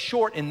comes up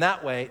short in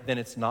that way, then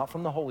it's not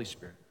from the Holy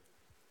Spirit.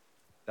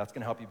 That's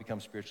going to help you become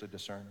spiritually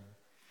discerning.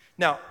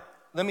 Now,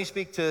 let me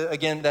speak to,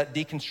 again, that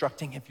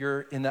deconstructing if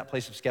you're in that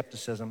place of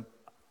skepticism.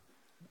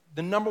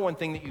 The number one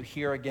thing that you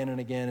hear again and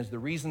again is the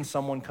reason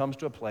someone comes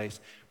to a place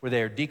where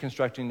they are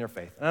deconstructing their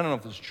faith. And I don't know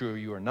if this is true of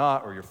you or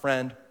not, or your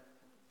friend,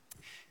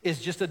 is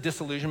just a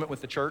disillusionment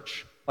with the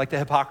church, like the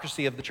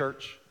hypocrisy of the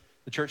church.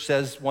 The church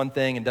says one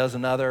thing and does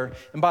another.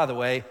 And by the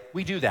way,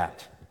 we do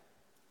that.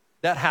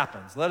 That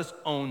happens. Let us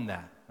own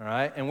that, all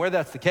right? And where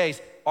that's the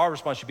case, our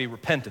response should be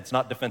repentance,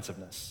 not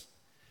defensiveness.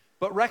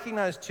 But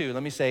recognize too,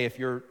 let me say, if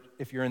you're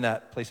in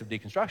that place of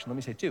deconstruction, let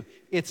me say too,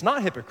 it's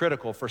not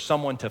hypocritical for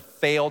someone to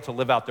fail to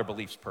live out their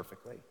beliefs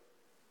perfectly.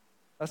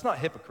 That's not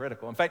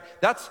hypocritical. In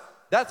fact, that's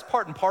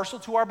part and parcel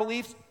to our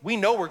beliefs. We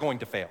know we're going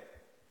to fail.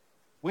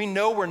 We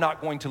know we're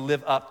not going to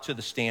live up to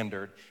the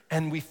standard,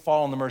 and we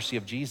fall in the mercy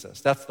of Jesus.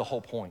 That's the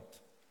whole point,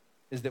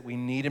 is that we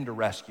need him to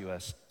rescue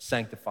us,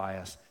 sanctify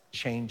us,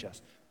 change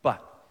us.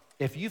 But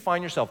if you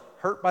find yourself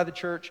hurt by the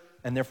church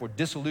and therefore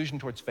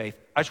disillusioned towards faith,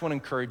 I just want to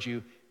encourage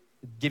you,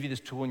 give you this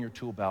tool in your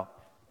tool belt.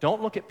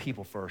 Don't look at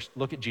people first,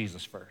 look at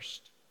Jesus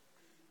first.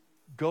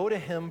 Go to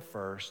him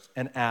first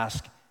and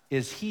ask,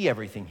 is he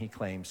everything he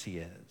claims he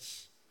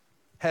is?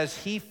 Has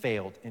he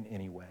failed in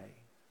any way?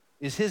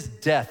 Is his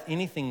death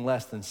anything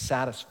less than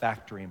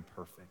satisfactory and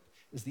perfect?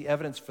 Is the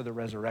evidence for the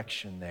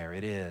resurrection there?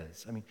 It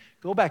is. I mean,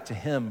 go back to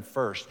him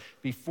first.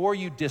 Before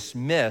you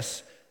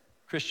dismiss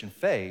Christian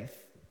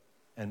faith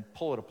and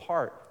pull it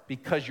apart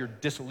because you're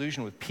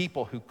disillusioned with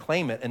people who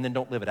claim it and then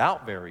don't live it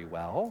out very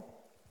well,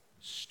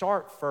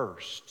 start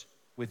first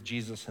with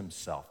Jesus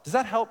himself. Does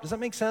that help? Does that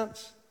make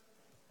sense?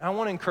 I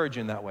want to encourage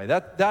you in that way.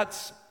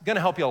 That's going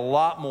to help you a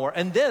lot more.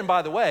 And then,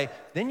 by the way,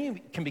 then you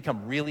can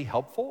become really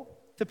helpful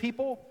to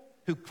people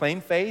who claim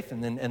faith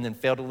and then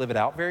fail to live it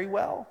out very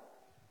well,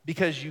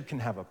 because you can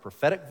have a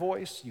prophetic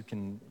voice. You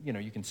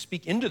can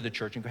speak into the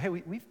church and go, hey,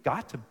 we've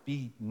got to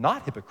be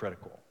not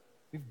hypocritical.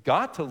 We've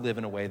got to live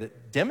in a way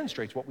that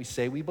demonstrates what we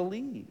say we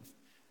believe.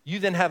 You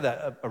then have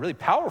a really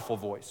powerful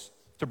voice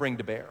to bring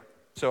to bear.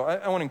 So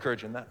I want to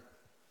encourage you in that.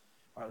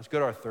 All right, let's go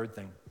to our third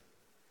thing.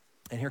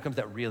 And here comes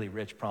that really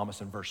rich promise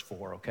in verse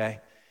 4, okay?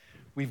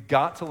 We've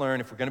got to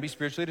learn, if we're going to be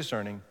spiritually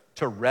discerning,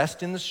 to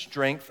rest in the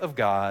strength of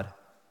God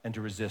and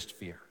to resist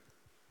fear.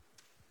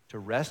 To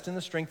rest in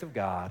the strength of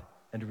God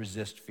and to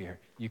resist fear.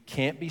 You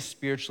can't be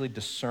spiritually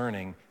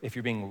discerning if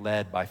you're being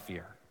led by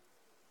fear.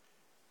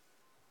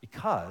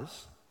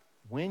 Because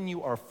when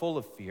you are full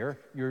of fear,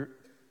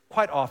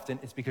 quite often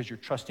it's because you're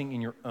trusting in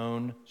your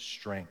own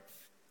strength.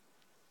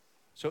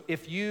 So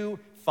if you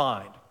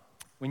find,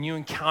 when you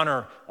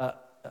encounter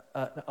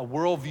a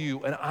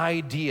worldview, an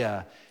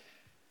idea,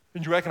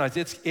 and you recognize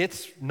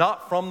it's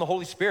not from the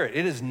Holy Spirit.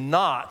 It is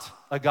not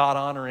a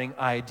God-honoring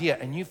idea.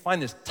 And you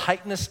find this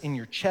tightness in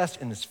your chest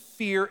and this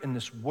fear and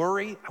this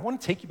worry. I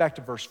want to take you back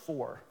to verse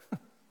 4.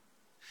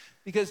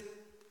 Because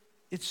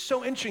it's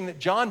so interesting that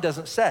John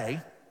doesn't say,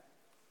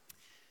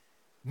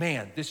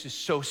 man, this is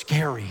so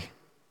scary.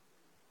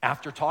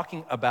 After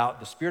talking about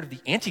the spirit of the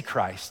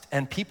Antichrist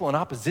and people in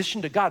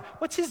opposition to God,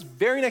 what's his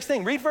very next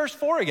thing? Read verse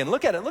 4 again.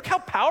 Look at it. Look how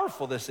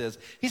powerful this is.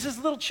 He says,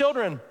 little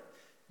children,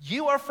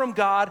 you are from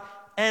God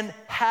and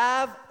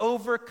have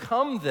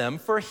overcome them,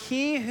 for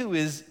he who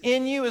is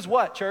in you is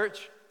what,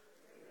 church?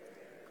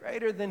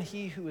 Greater than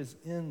he who is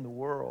in the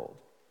world.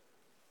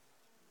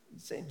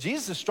 He's saying,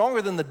 Jesus is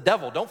stronger than the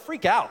devil. Don't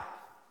freak out.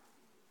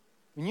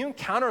 When you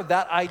encounter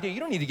that idea, you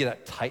don't need to get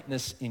that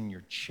tightness in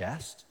your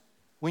chest.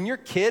 When your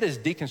kid is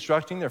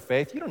deconstructing their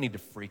faith, you don't need to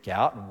freak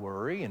out and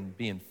worry and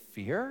be in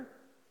fear.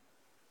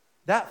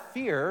 That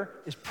fear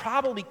is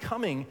probably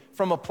coming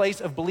from a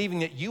place of believing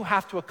that you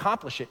have to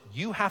accomplish it.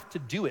 You have to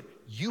do it.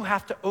 You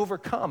have to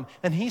overcome.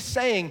 And he's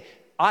saying,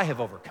 I have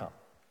overcome.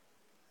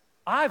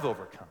 I've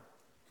overcome.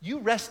 You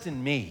rest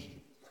in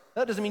me.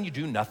 That doesn't mean you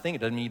do nothing.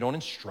 It doesn't mean you don't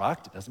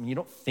instruct. It doesn't mean you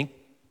don't think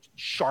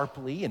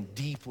sharply and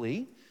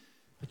deeply.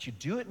 But you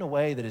do it in a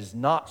way that is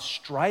not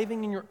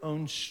striving in your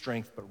own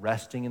strength, but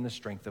resting in the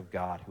strength of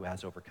God who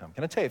has overcome.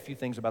 Can I tell you a few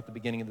things about the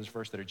beginning of this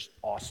verse that are just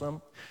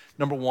awesome?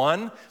 Number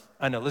one,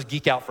 I know, let's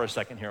geek out for a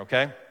second here,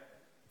 okay?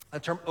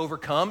 The term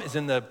overcome is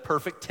in the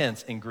perfect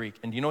tense in Greek.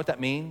 And do you know what that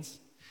means?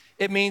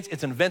 It means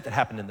it's an event that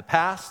happened in the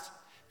past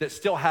that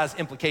still has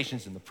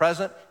implications in the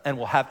present and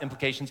will have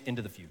implications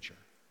into the future.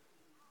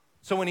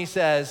 So when he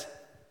says,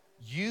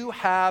 you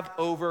have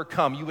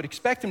overcome, you would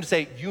expect him to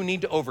say, you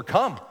need to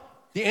overcome.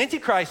 The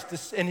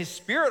Antichrist and his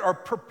spirit are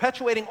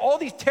perpetuating all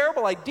these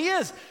terrible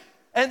ideas,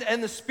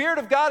 and the Spirit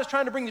of God is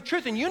trying to bring the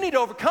truth, and you need to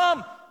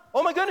overcome.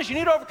 Oh my goodness, you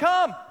need to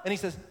overcome. And he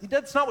says,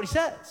 that's not what he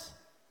says.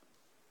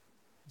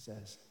 He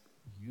says,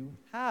 you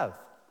have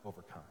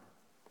overcome.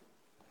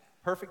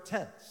 Perfect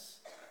tense.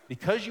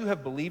 Because you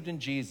have believed in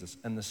Jesus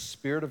and the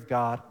Spirit of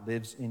God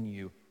lives in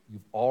you,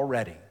 you've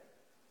already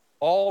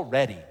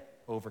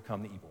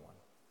overcome the evil one.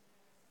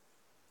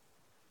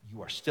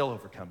 You are still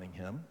overcoming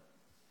him,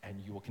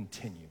 and you will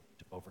continue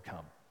to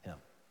overcome him.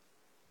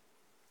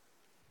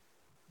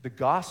 The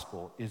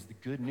gospel is the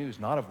good news,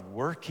 not of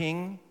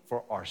working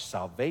for our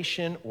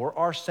salvation or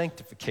our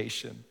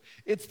sanctification.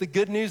 It's the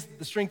good news that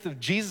the strength of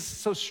Jesus is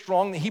so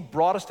strong that he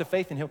brought us to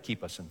faith, and he'll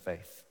keep us in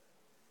faith.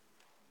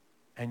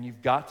 And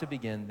you've got to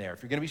begin there.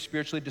 If you're going to be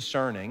spiritually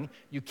discerning,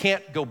 you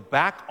can't go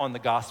back on the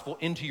gospel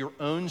into your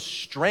own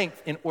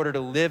strength in order to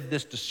live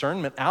this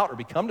discernment out or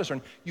become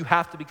discerning. You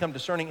have to become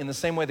discerning in the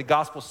same way the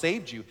gospel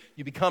saved you.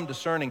 You become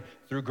discerning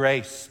through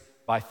grace,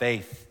 by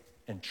faith,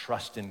 and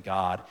trust in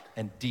God,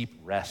 and deep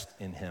rest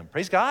in him.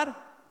 Praise God.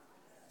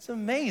 It's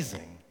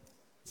amazing.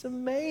 It's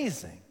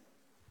amazing.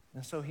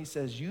 And so he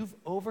says, you've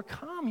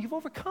overcome. You've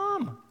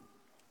overcome.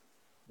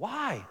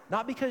 Why?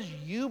 Not because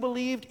you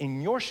believed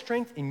in your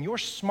strength, in your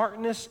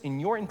smartness, in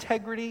your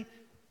integrity,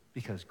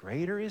 because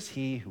greater is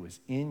he who is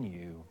in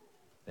you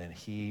than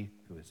he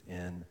who is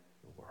in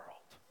the world.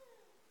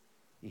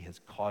 He has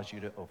caused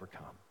you to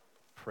overcome.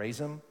 Praise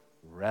him,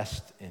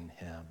 rest in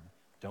him.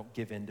 Don't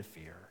give in to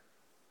fear.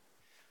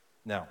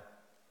 Now,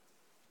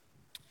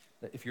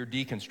 if you're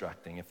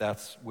deconstructing, if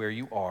that's where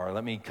you are,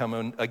 let me come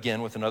in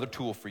again with another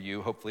tool for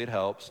you. Hopefully it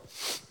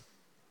helps.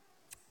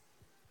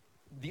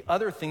 The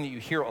other thing that you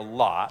hear a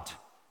lot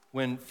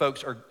when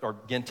folks are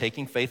again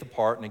taking faith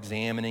apart and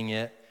examining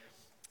it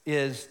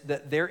is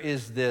that there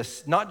is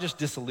this, not just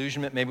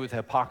disillusionment maybe with the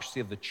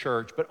hypocrisy of the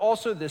church, but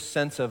also this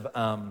sense of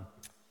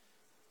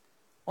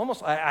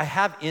almost, I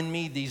have in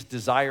me these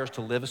desires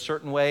to live a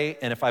certain way,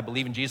 and if I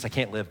believe in Jesus, I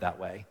can't live that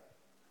way.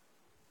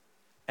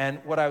 And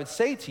what I would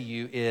say to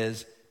you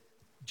is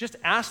just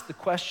ask the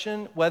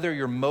question whether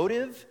your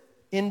motive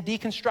in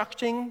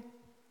deconstructing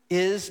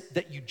is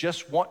that you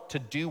just want to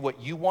do what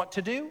you want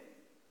to do,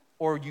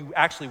 or you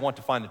actually want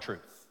to find the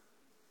truth.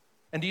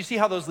 And do you see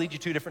how those lead you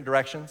two different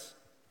directions?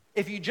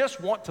 If you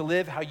just want to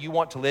live how you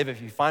want to live, if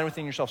you find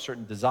within yourself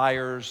certain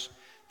desires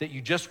that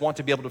you just want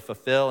to be able to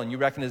fulfill, and you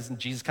recognize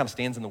Jesus kind of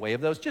stands in the way of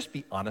those, just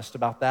be honest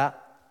about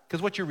that.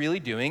 Because what you're really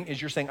doing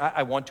is you're saying,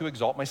 I want to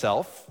exalt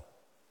myself.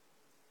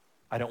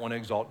 I don't want to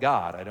exalt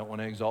God. I don't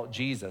want to exalt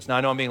Jesus. Now,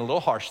 I know I'm being a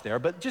little harsh there,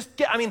 but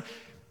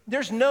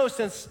there's no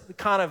sense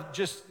kind of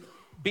just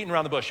beating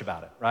around the bush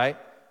about it, right?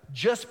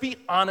 Just be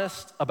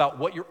honest about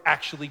what you're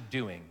actually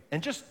doing.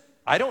 And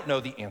I don't know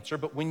the answer,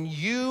 but when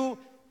you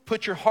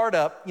put your heart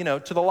up,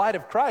 to the light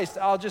of Christ,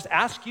 I'll just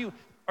ask you,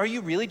 are you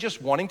really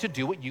just wanting to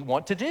do what you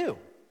want to do?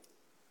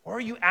 Or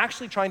are you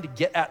actually trying to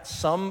get at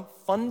some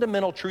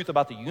fundamental truth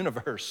about the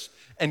universe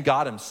and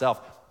God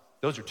himself?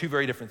 Those are two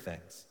very different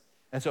things.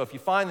 And so if you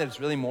find that it's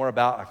really more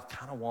about, I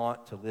kind of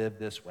want to live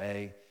this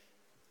way,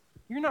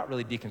 you're not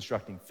really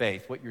deconstructing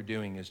faith. What you're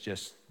doing is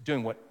just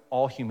doing what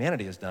all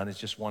humanity has done, is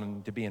just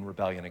wanting to be in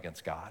rebellion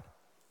against God.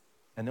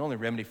 And the only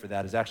remedy for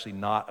that is actually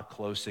not a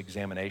close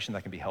examination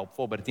that can be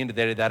helpful, but at the end of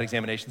the day, that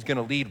examination is going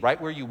to lead right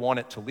where you want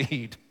it to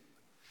lead.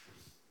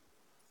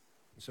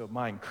 So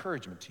my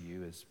encouragement to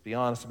you is be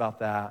honest about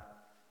that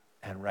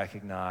and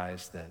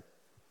recognize that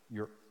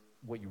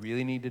what you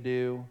really need to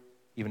do,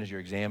 even as you're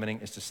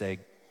examining, is to say,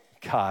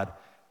 God,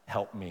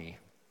 help me,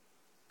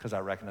 because I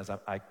recognize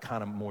I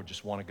kind of more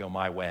just want to go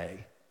my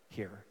way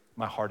here.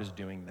 My heart is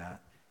doing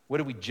that. What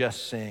did we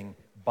just sing?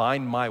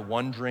 Bind my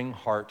wandering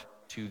heart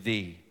to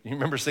thee. You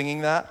remember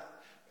singing that?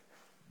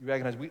 You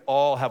recognize we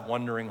all have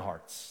wandering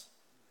hearts.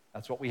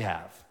 That's what we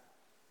have.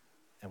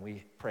 And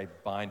we pray,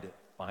 bind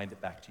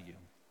it back to you.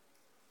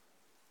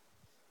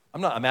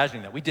 I'm not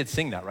imagining that. We did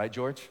sing that, right,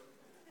 George?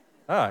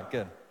 All right,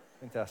 good.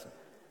 Fantastic.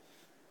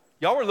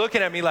 Y'all were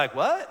looking at me like,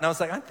 what? And I was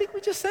like, I think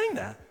we just sang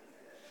that.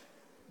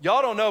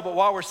 Y'all don't know, but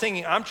while we're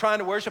singing, I'm trying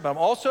to worship.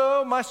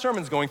 My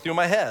sermon's going through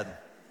my head.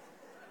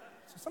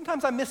 So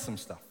sometimes I miss some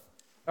stuff.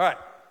 All right,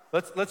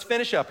 let's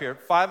finish up here.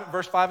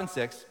 Verse 5 and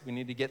 6, we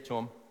need to get to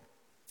them.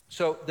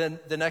 So then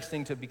the next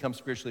thing to become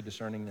spiritually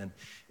discerning then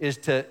is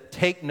to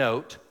take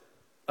note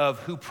of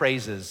who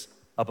praises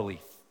a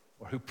belief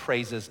or who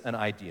praises an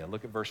idea.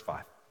 Look at verse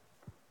 5.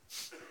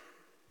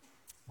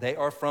 They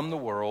are from the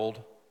world,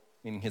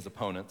 meaning his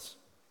opponents.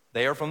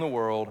 They are from the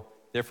world,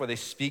 therefore they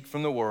speak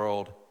from the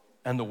world,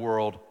 and the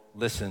world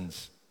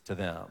listens to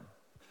them.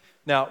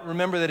 Now,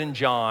 remember that in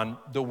John,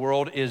 the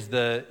world is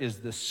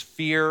the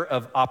sphere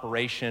of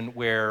operation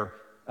where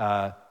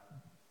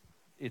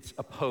it's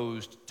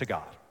opposed to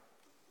God.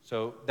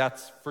 So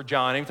that's for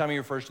John. Anytime he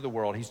refers to the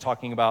world, he's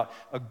talking about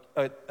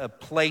a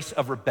place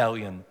of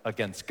rebellion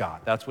against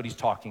God. That's what he's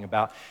talking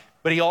about.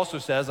 But he also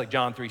says, like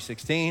John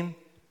 3:16,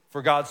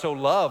 for God so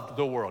loved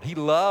the world. He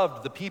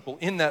loved the people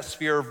in that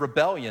sphere of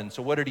rebellion.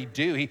 So what did he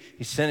do?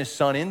 He sent his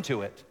son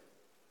into it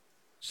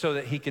so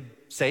that he could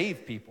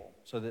save people,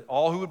 so that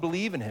all who would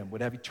believe in him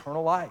would have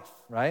eternal life,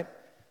 right?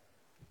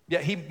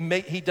 Yeah,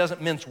 he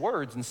doesn't mince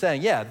words in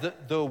saying, yeah,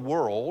 the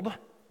world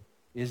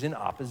is in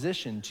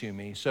opposition to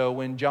me. So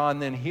when John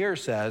then here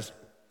says,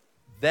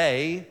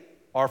 they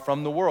are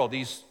from the world,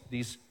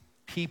 these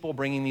people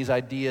bringing these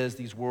ideas,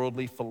 these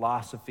worldly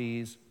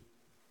philosophies,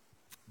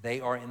 they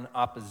are in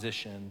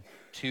opposition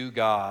to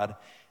God.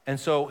 And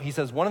so he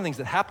says one of the things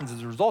that happens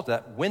as a result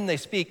of that, when they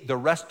speak, the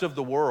rest of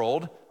the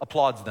world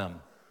applauds them,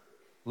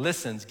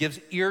 listens, gives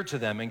ear to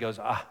them, and goes,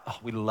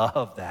 we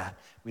love that.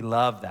 We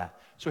love that.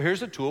 So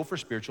here's a tool for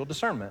spiritual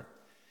discernment.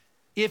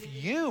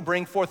 If you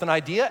bring forth an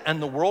idea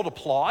and the world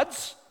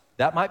applauds,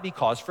 that might be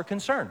cause for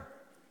concern,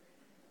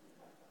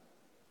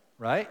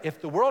 right?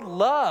 If the world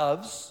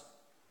loves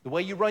the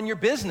way you run your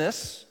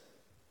business,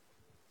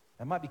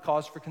 that might be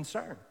cause for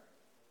concern.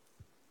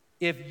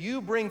 If you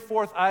bring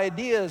forth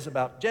ideas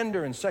about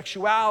gender and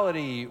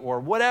sexuality or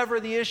whatever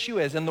the issue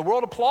is and the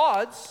world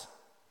applauds,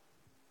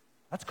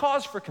 that's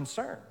cause for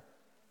concern.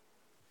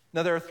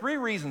 Now, there are 3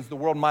 reasons the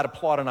world might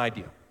applaud an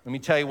idea. Let me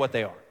tell you what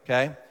they are,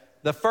 okay?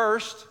 The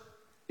first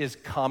is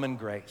common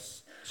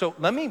grace. So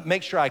let me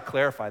make sure I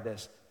clarify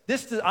this.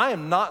 I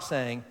am not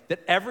saying that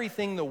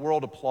everything the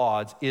world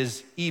applauds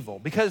is evil,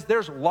 because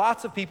there's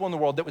lots of people in the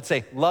world that would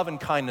say love and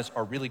kindness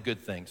are really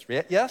good things.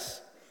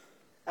 Yes?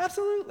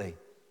 Absolutely.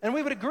 And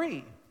we would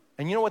agree.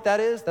 And you know what that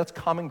is? That's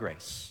common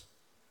grace.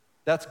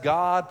 That's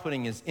God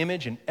putting his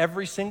image in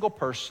every single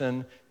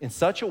person in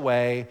such a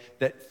way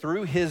that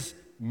through his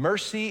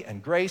mercy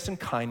and grace and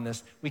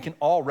kindness, we can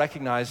all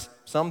recognize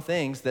some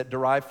things that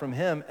derive from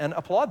him and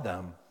applaud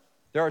them.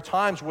 There are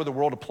times where the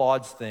world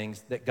applauds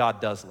things that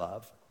God does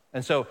love.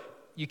 And so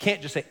you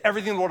can't just say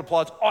everything the world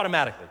applauds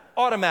automatically.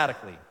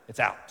 Automatically, it's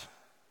out.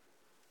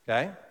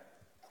 Okay?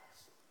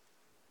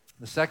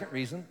 The second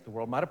reason the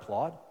world might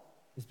applaud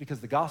is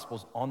because the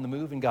gospel's on the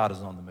move and God is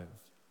on the move.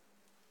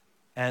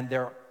 And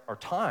there are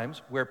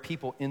times where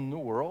people in the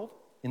world,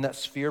 in that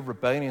sphere of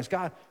rebellion against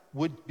God,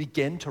 would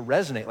begin to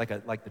resonate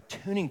like the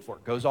tuning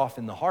fork goes off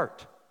in the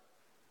heart.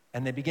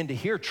 And they begin to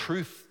hear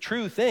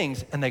true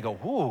things, and they go,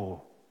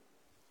 whoa,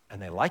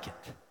 and they like it,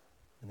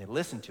 and they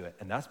listen to it.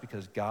 And that's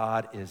because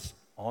God is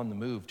on the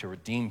move to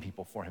redeem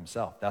people for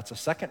himself. That's a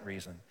second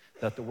reason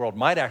that the world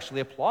might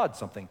actually applaud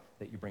something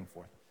that you bring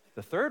forth.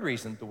 The third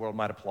reason the world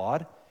might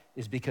applaud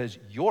is because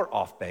you're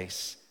off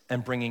base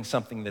and bringing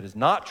something that is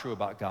not true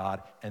about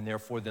God, and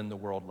therefore then the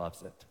world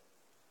loves it.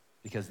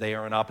 Because they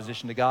are in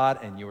opposition to God,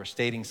 and you are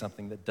stating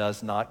something that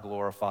does not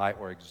glorify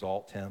or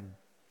exalt him.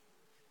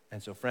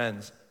 And so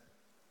friends,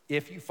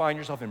 if you find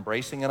yourself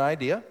embracing an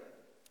idea,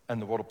 and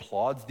the world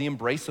applauds the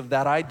embrace of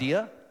that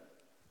idea,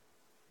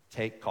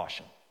 take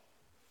caution.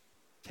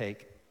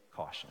 Take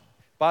caution.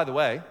 By the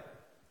way,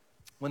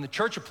 when the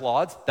church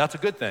applauds, that's a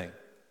good thing.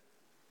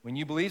 When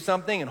you believe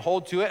something and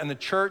hold to it, and the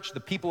church, the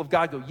people of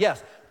God go,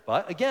 yes,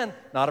 but again,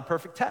 not a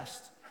perfect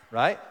test,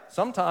 right?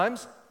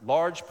 Sometimes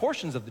large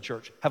portions of the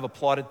church have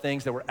applauded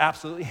things that were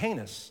absolutely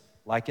heinous,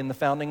 like in the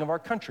founding of our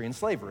country in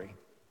slavery.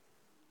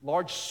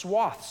 Large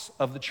swaths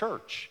of the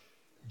church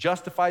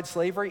justified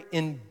slavery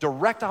in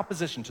direct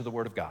opposition to the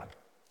Word of God,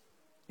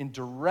 in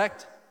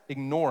direct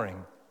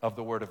ignoring of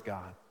the Word of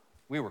God.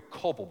 We were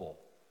culpable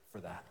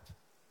for that.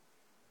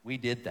 We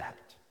did that.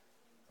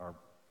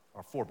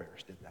 Our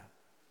forebears did that.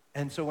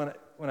 And so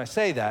when I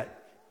say that,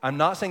 I'm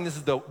not saying this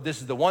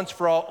is the once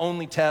for all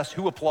only test,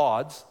 who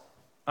applauds.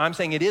 I'm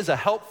saying it is a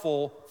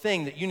helpful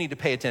thing that you need to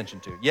pay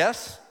attention to.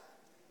 Yes?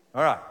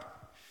 All right.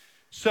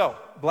 So,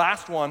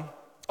 last one.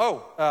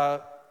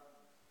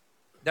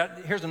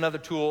 Here's another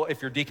tool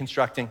if you're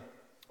deconstructing,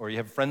 or you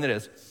have a friend that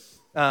is.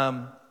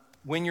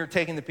 When you're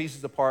taking the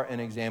pieces apart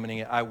and examining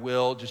it, I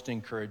will just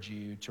encourage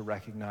you to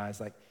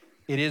recognize,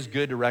 it is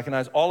good to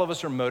recognize all of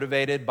us are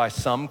motivated by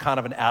some kind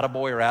of an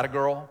attaboy or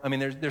attagirl. I mean,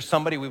 there's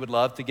somebody we would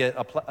love to get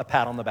a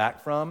pat on the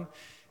back from.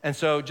 And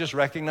so just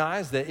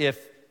recognize that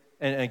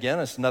and again,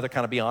 it's another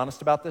kind of be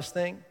honest about this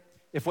thing.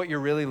 If what you're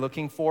really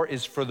looking for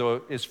is for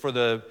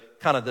the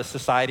kind of the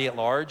society at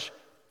large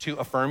to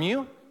affirm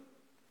you,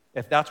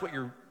 if that's what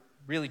you're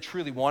really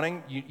truly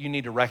wanting, you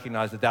need to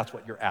recognize that that's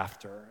what you're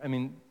after. I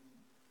mean,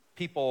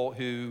 people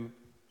who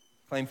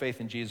claim faith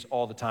in Jesus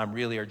all the time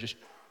really are just,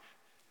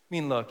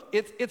 look,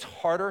 it's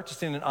harder to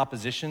stand in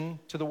opposition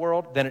to the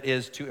world than it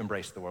is to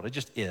embrace the world. It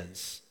just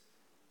is.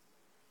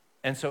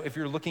 And so if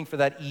you're looking for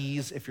that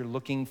ease, if you're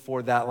looking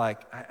for that,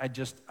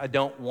 I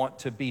don't want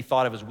to be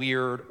thought of as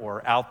weird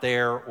or out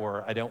there,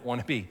 or I don't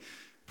want to be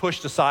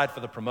pushed aside for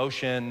the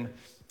promotion.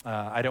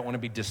 I don't want to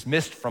be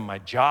dismissed from my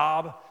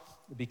job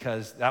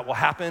because that will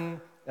happen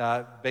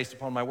based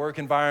upon my work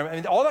environment. I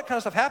mean, all that kind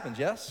of stuff happens,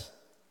 yes?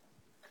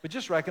 But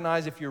just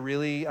recognize if you're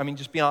really,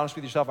 just be honest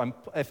with yourself.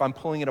 If I'm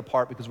pulling it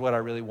apart because what I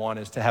really want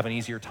is to have an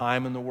easier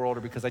time in the world,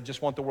 or because I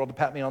just want the world to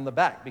pat me on the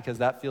back because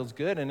that feels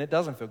good, and it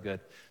doesn't feel good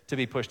to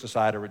be pushed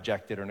aside or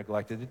rejected or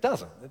neglected. It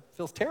doesn't. It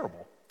feels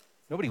terrible.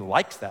 Nobody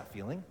likes that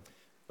feeling.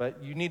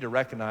 but you need to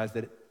recognize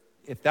that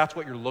if that's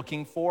what you're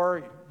looking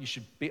for, you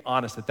should be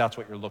honest that that's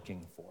what you're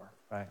looking for,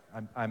 right?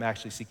 I'm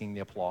actually seeking the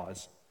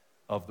applause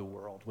of the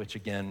world, which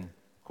again,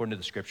 according to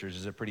the scriptures,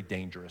 is a pretty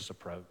dangerous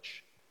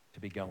approach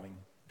to be going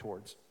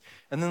towards.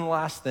 And then the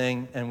last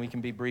thing, and we can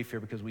be brief here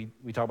because we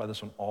talk about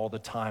this one all the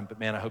time, but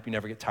man, I hope you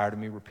never get tired of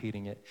me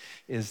repeating it,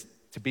 is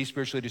to be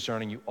spiritually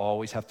discerning, you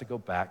always have to go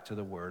back to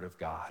the Word of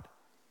God.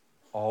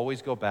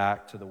 Always go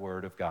back to the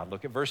Word of God.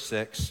 Look at verse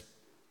 6.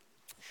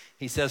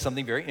 He says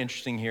something very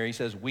interesting here. He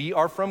says, we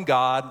are from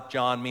God,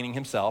 John meaning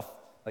himself,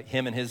 like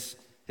him and his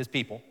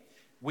people.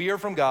 We are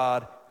from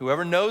God.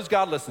 Whoever knows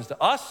God listens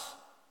to us.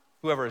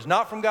 Whoever is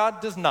not from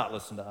God does not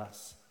listen to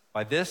us.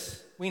 By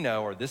this we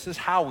know, or this is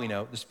how we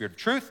know, the spirit of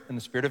truth and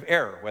the spirit of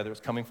error, whether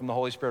it's coming from the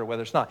Holy Spirit or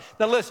whether it's not.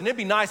 Now listen, it'd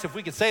be nice if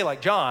we could say like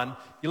John,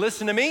 you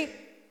listen to me,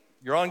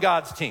 you're on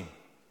God's team.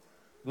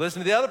 You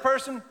listen to the other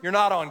person, you're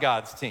not on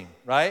God's team,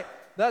 right?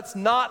 That's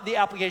not the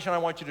application I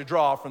want you to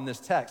draw from this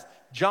text.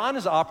 John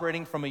is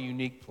operating from a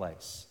unique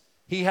place.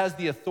 He has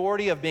the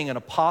authority of being an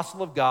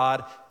apostle of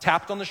God,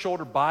 tapped on the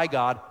shoulder by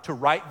God to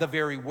write the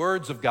very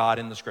words of God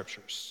in the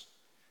scriptures.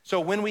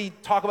 So when we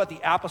talk about the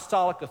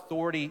apostolic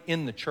authority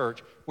in the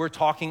church, we're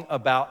talking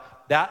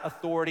about that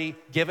authority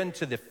given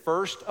to the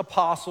first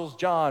apostles,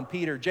 John,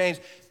 Peter, James,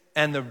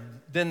 and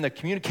then the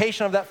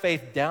communication of that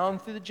faith down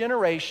through the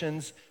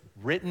generations,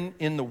 written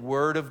in the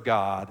Word of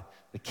God,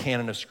 the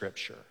canon of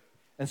Scripture.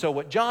 And so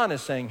what John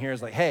is saying here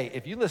is like, hey,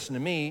 if you listen to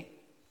me,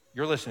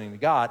 you're listening to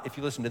God. If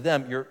you listen to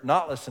them, you're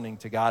not listening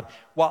to God.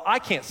 While I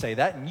can't say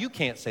that, and you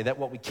can't say that,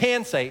 what we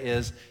can say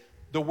is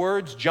the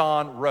words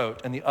John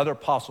wrote and the other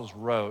apostles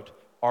wrote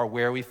are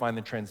where we find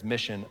the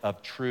transmission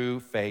of true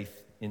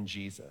faith in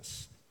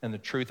Jesus and the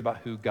truth about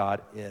who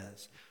God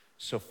is.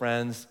 So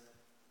friends,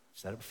 I've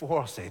said it before,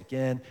 I'll say it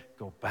again,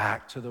 go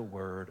back to the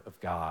Word of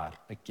God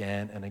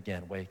again and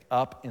again. Wake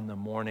up in the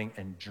morning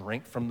and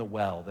drink from the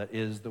well that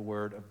is the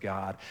Word of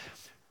God.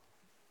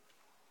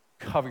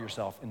 Cover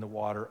yourself in the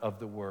water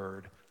of the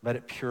Word. Let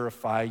it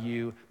purify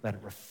you. Let it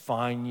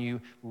refine you.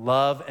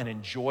 Love and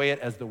enjoy it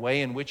as the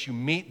way in which you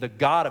meet the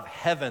God of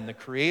heaven, the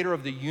creator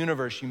of the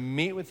universe. You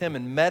meet with him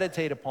and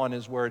meditate upon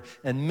his word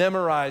and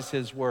memorize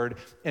his word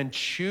and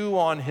chew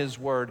on his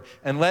word.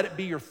 And let it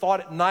be your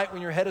thought at night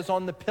when your head is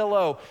on the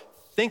pillow.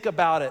 Think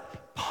about it,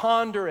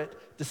 ponder it,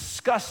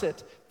 discuss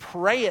it,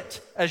 pray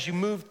it as you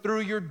move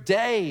through your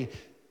day.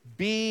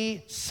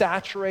 Be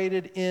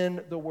saturated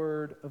in the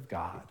Word of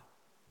God.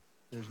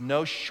 There's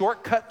no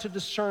shortcut to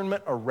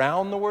discernment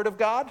around the Word of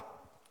God,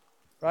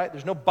 right?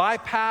 There's no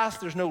bypass.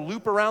 There's no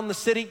loop around the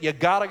city. You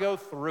got to go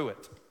through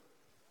it.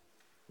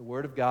 The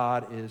Word of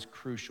God is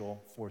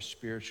crucial for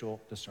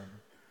spiritual discernment.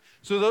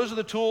 So those are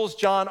the tools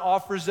John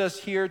offers us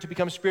here to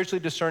become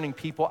spiritually discerning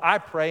people. I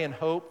pray and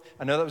hope,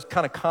 I know that was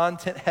kind of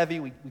content heavy.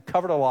 We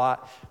covered a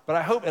lot, but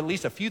I hope at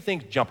least a few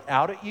things jumped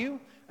out at you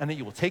and that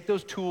you will take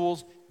those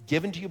tools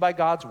given to you by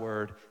God's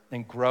word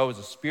and grow as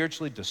a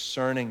spiritually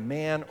discerning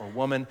man or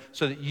woman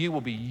so that you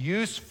will be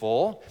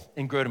useful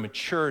and grow to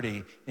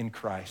maturity in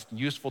Christ,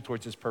 useful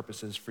towards his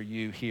purposes for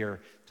you here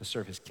to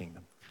serve his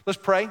kingdom. Let's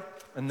pray,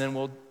 and then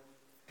we'll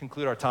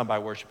conclude our time by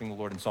worshiping the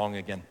Lord in song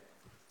again.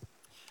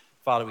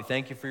 Father, we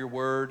thank you for your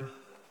word.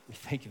 We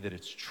thank you that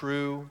it's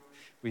true.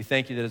 We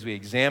thank you that as we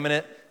examine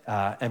it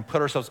and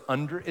put ourselves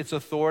under its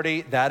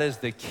authority, that is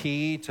the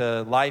key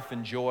to life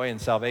and joy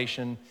and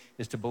salvation,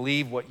 is to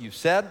believe what you've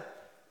said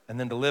and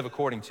then to live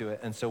according to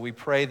it. And so we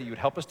pray that you would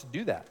help us to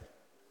do that.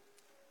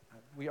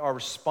 Our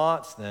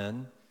response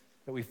then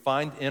that we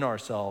find in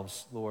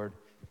ourselves, Lord,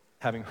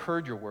 having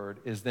heard your word,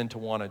 is then to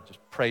want to just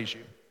praise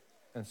you.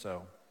 And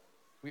so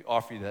we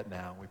offer you that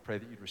now. We pray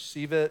that you'd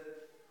receive it,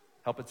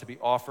 help it to be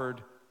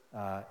offered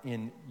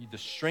in the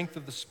strength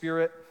of the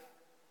Spirit,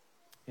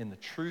 in the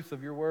truth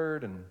of your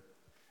word. And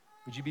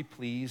would you be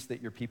pleased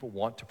that your people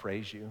want to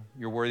praise you?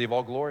 You're worthy of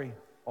all glory,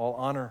 all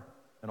honor,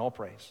 and all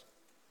praise.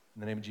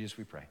 In the name of Jesus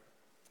we pray.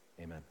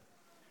 Amen.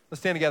 Let's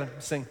stand together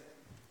and sing.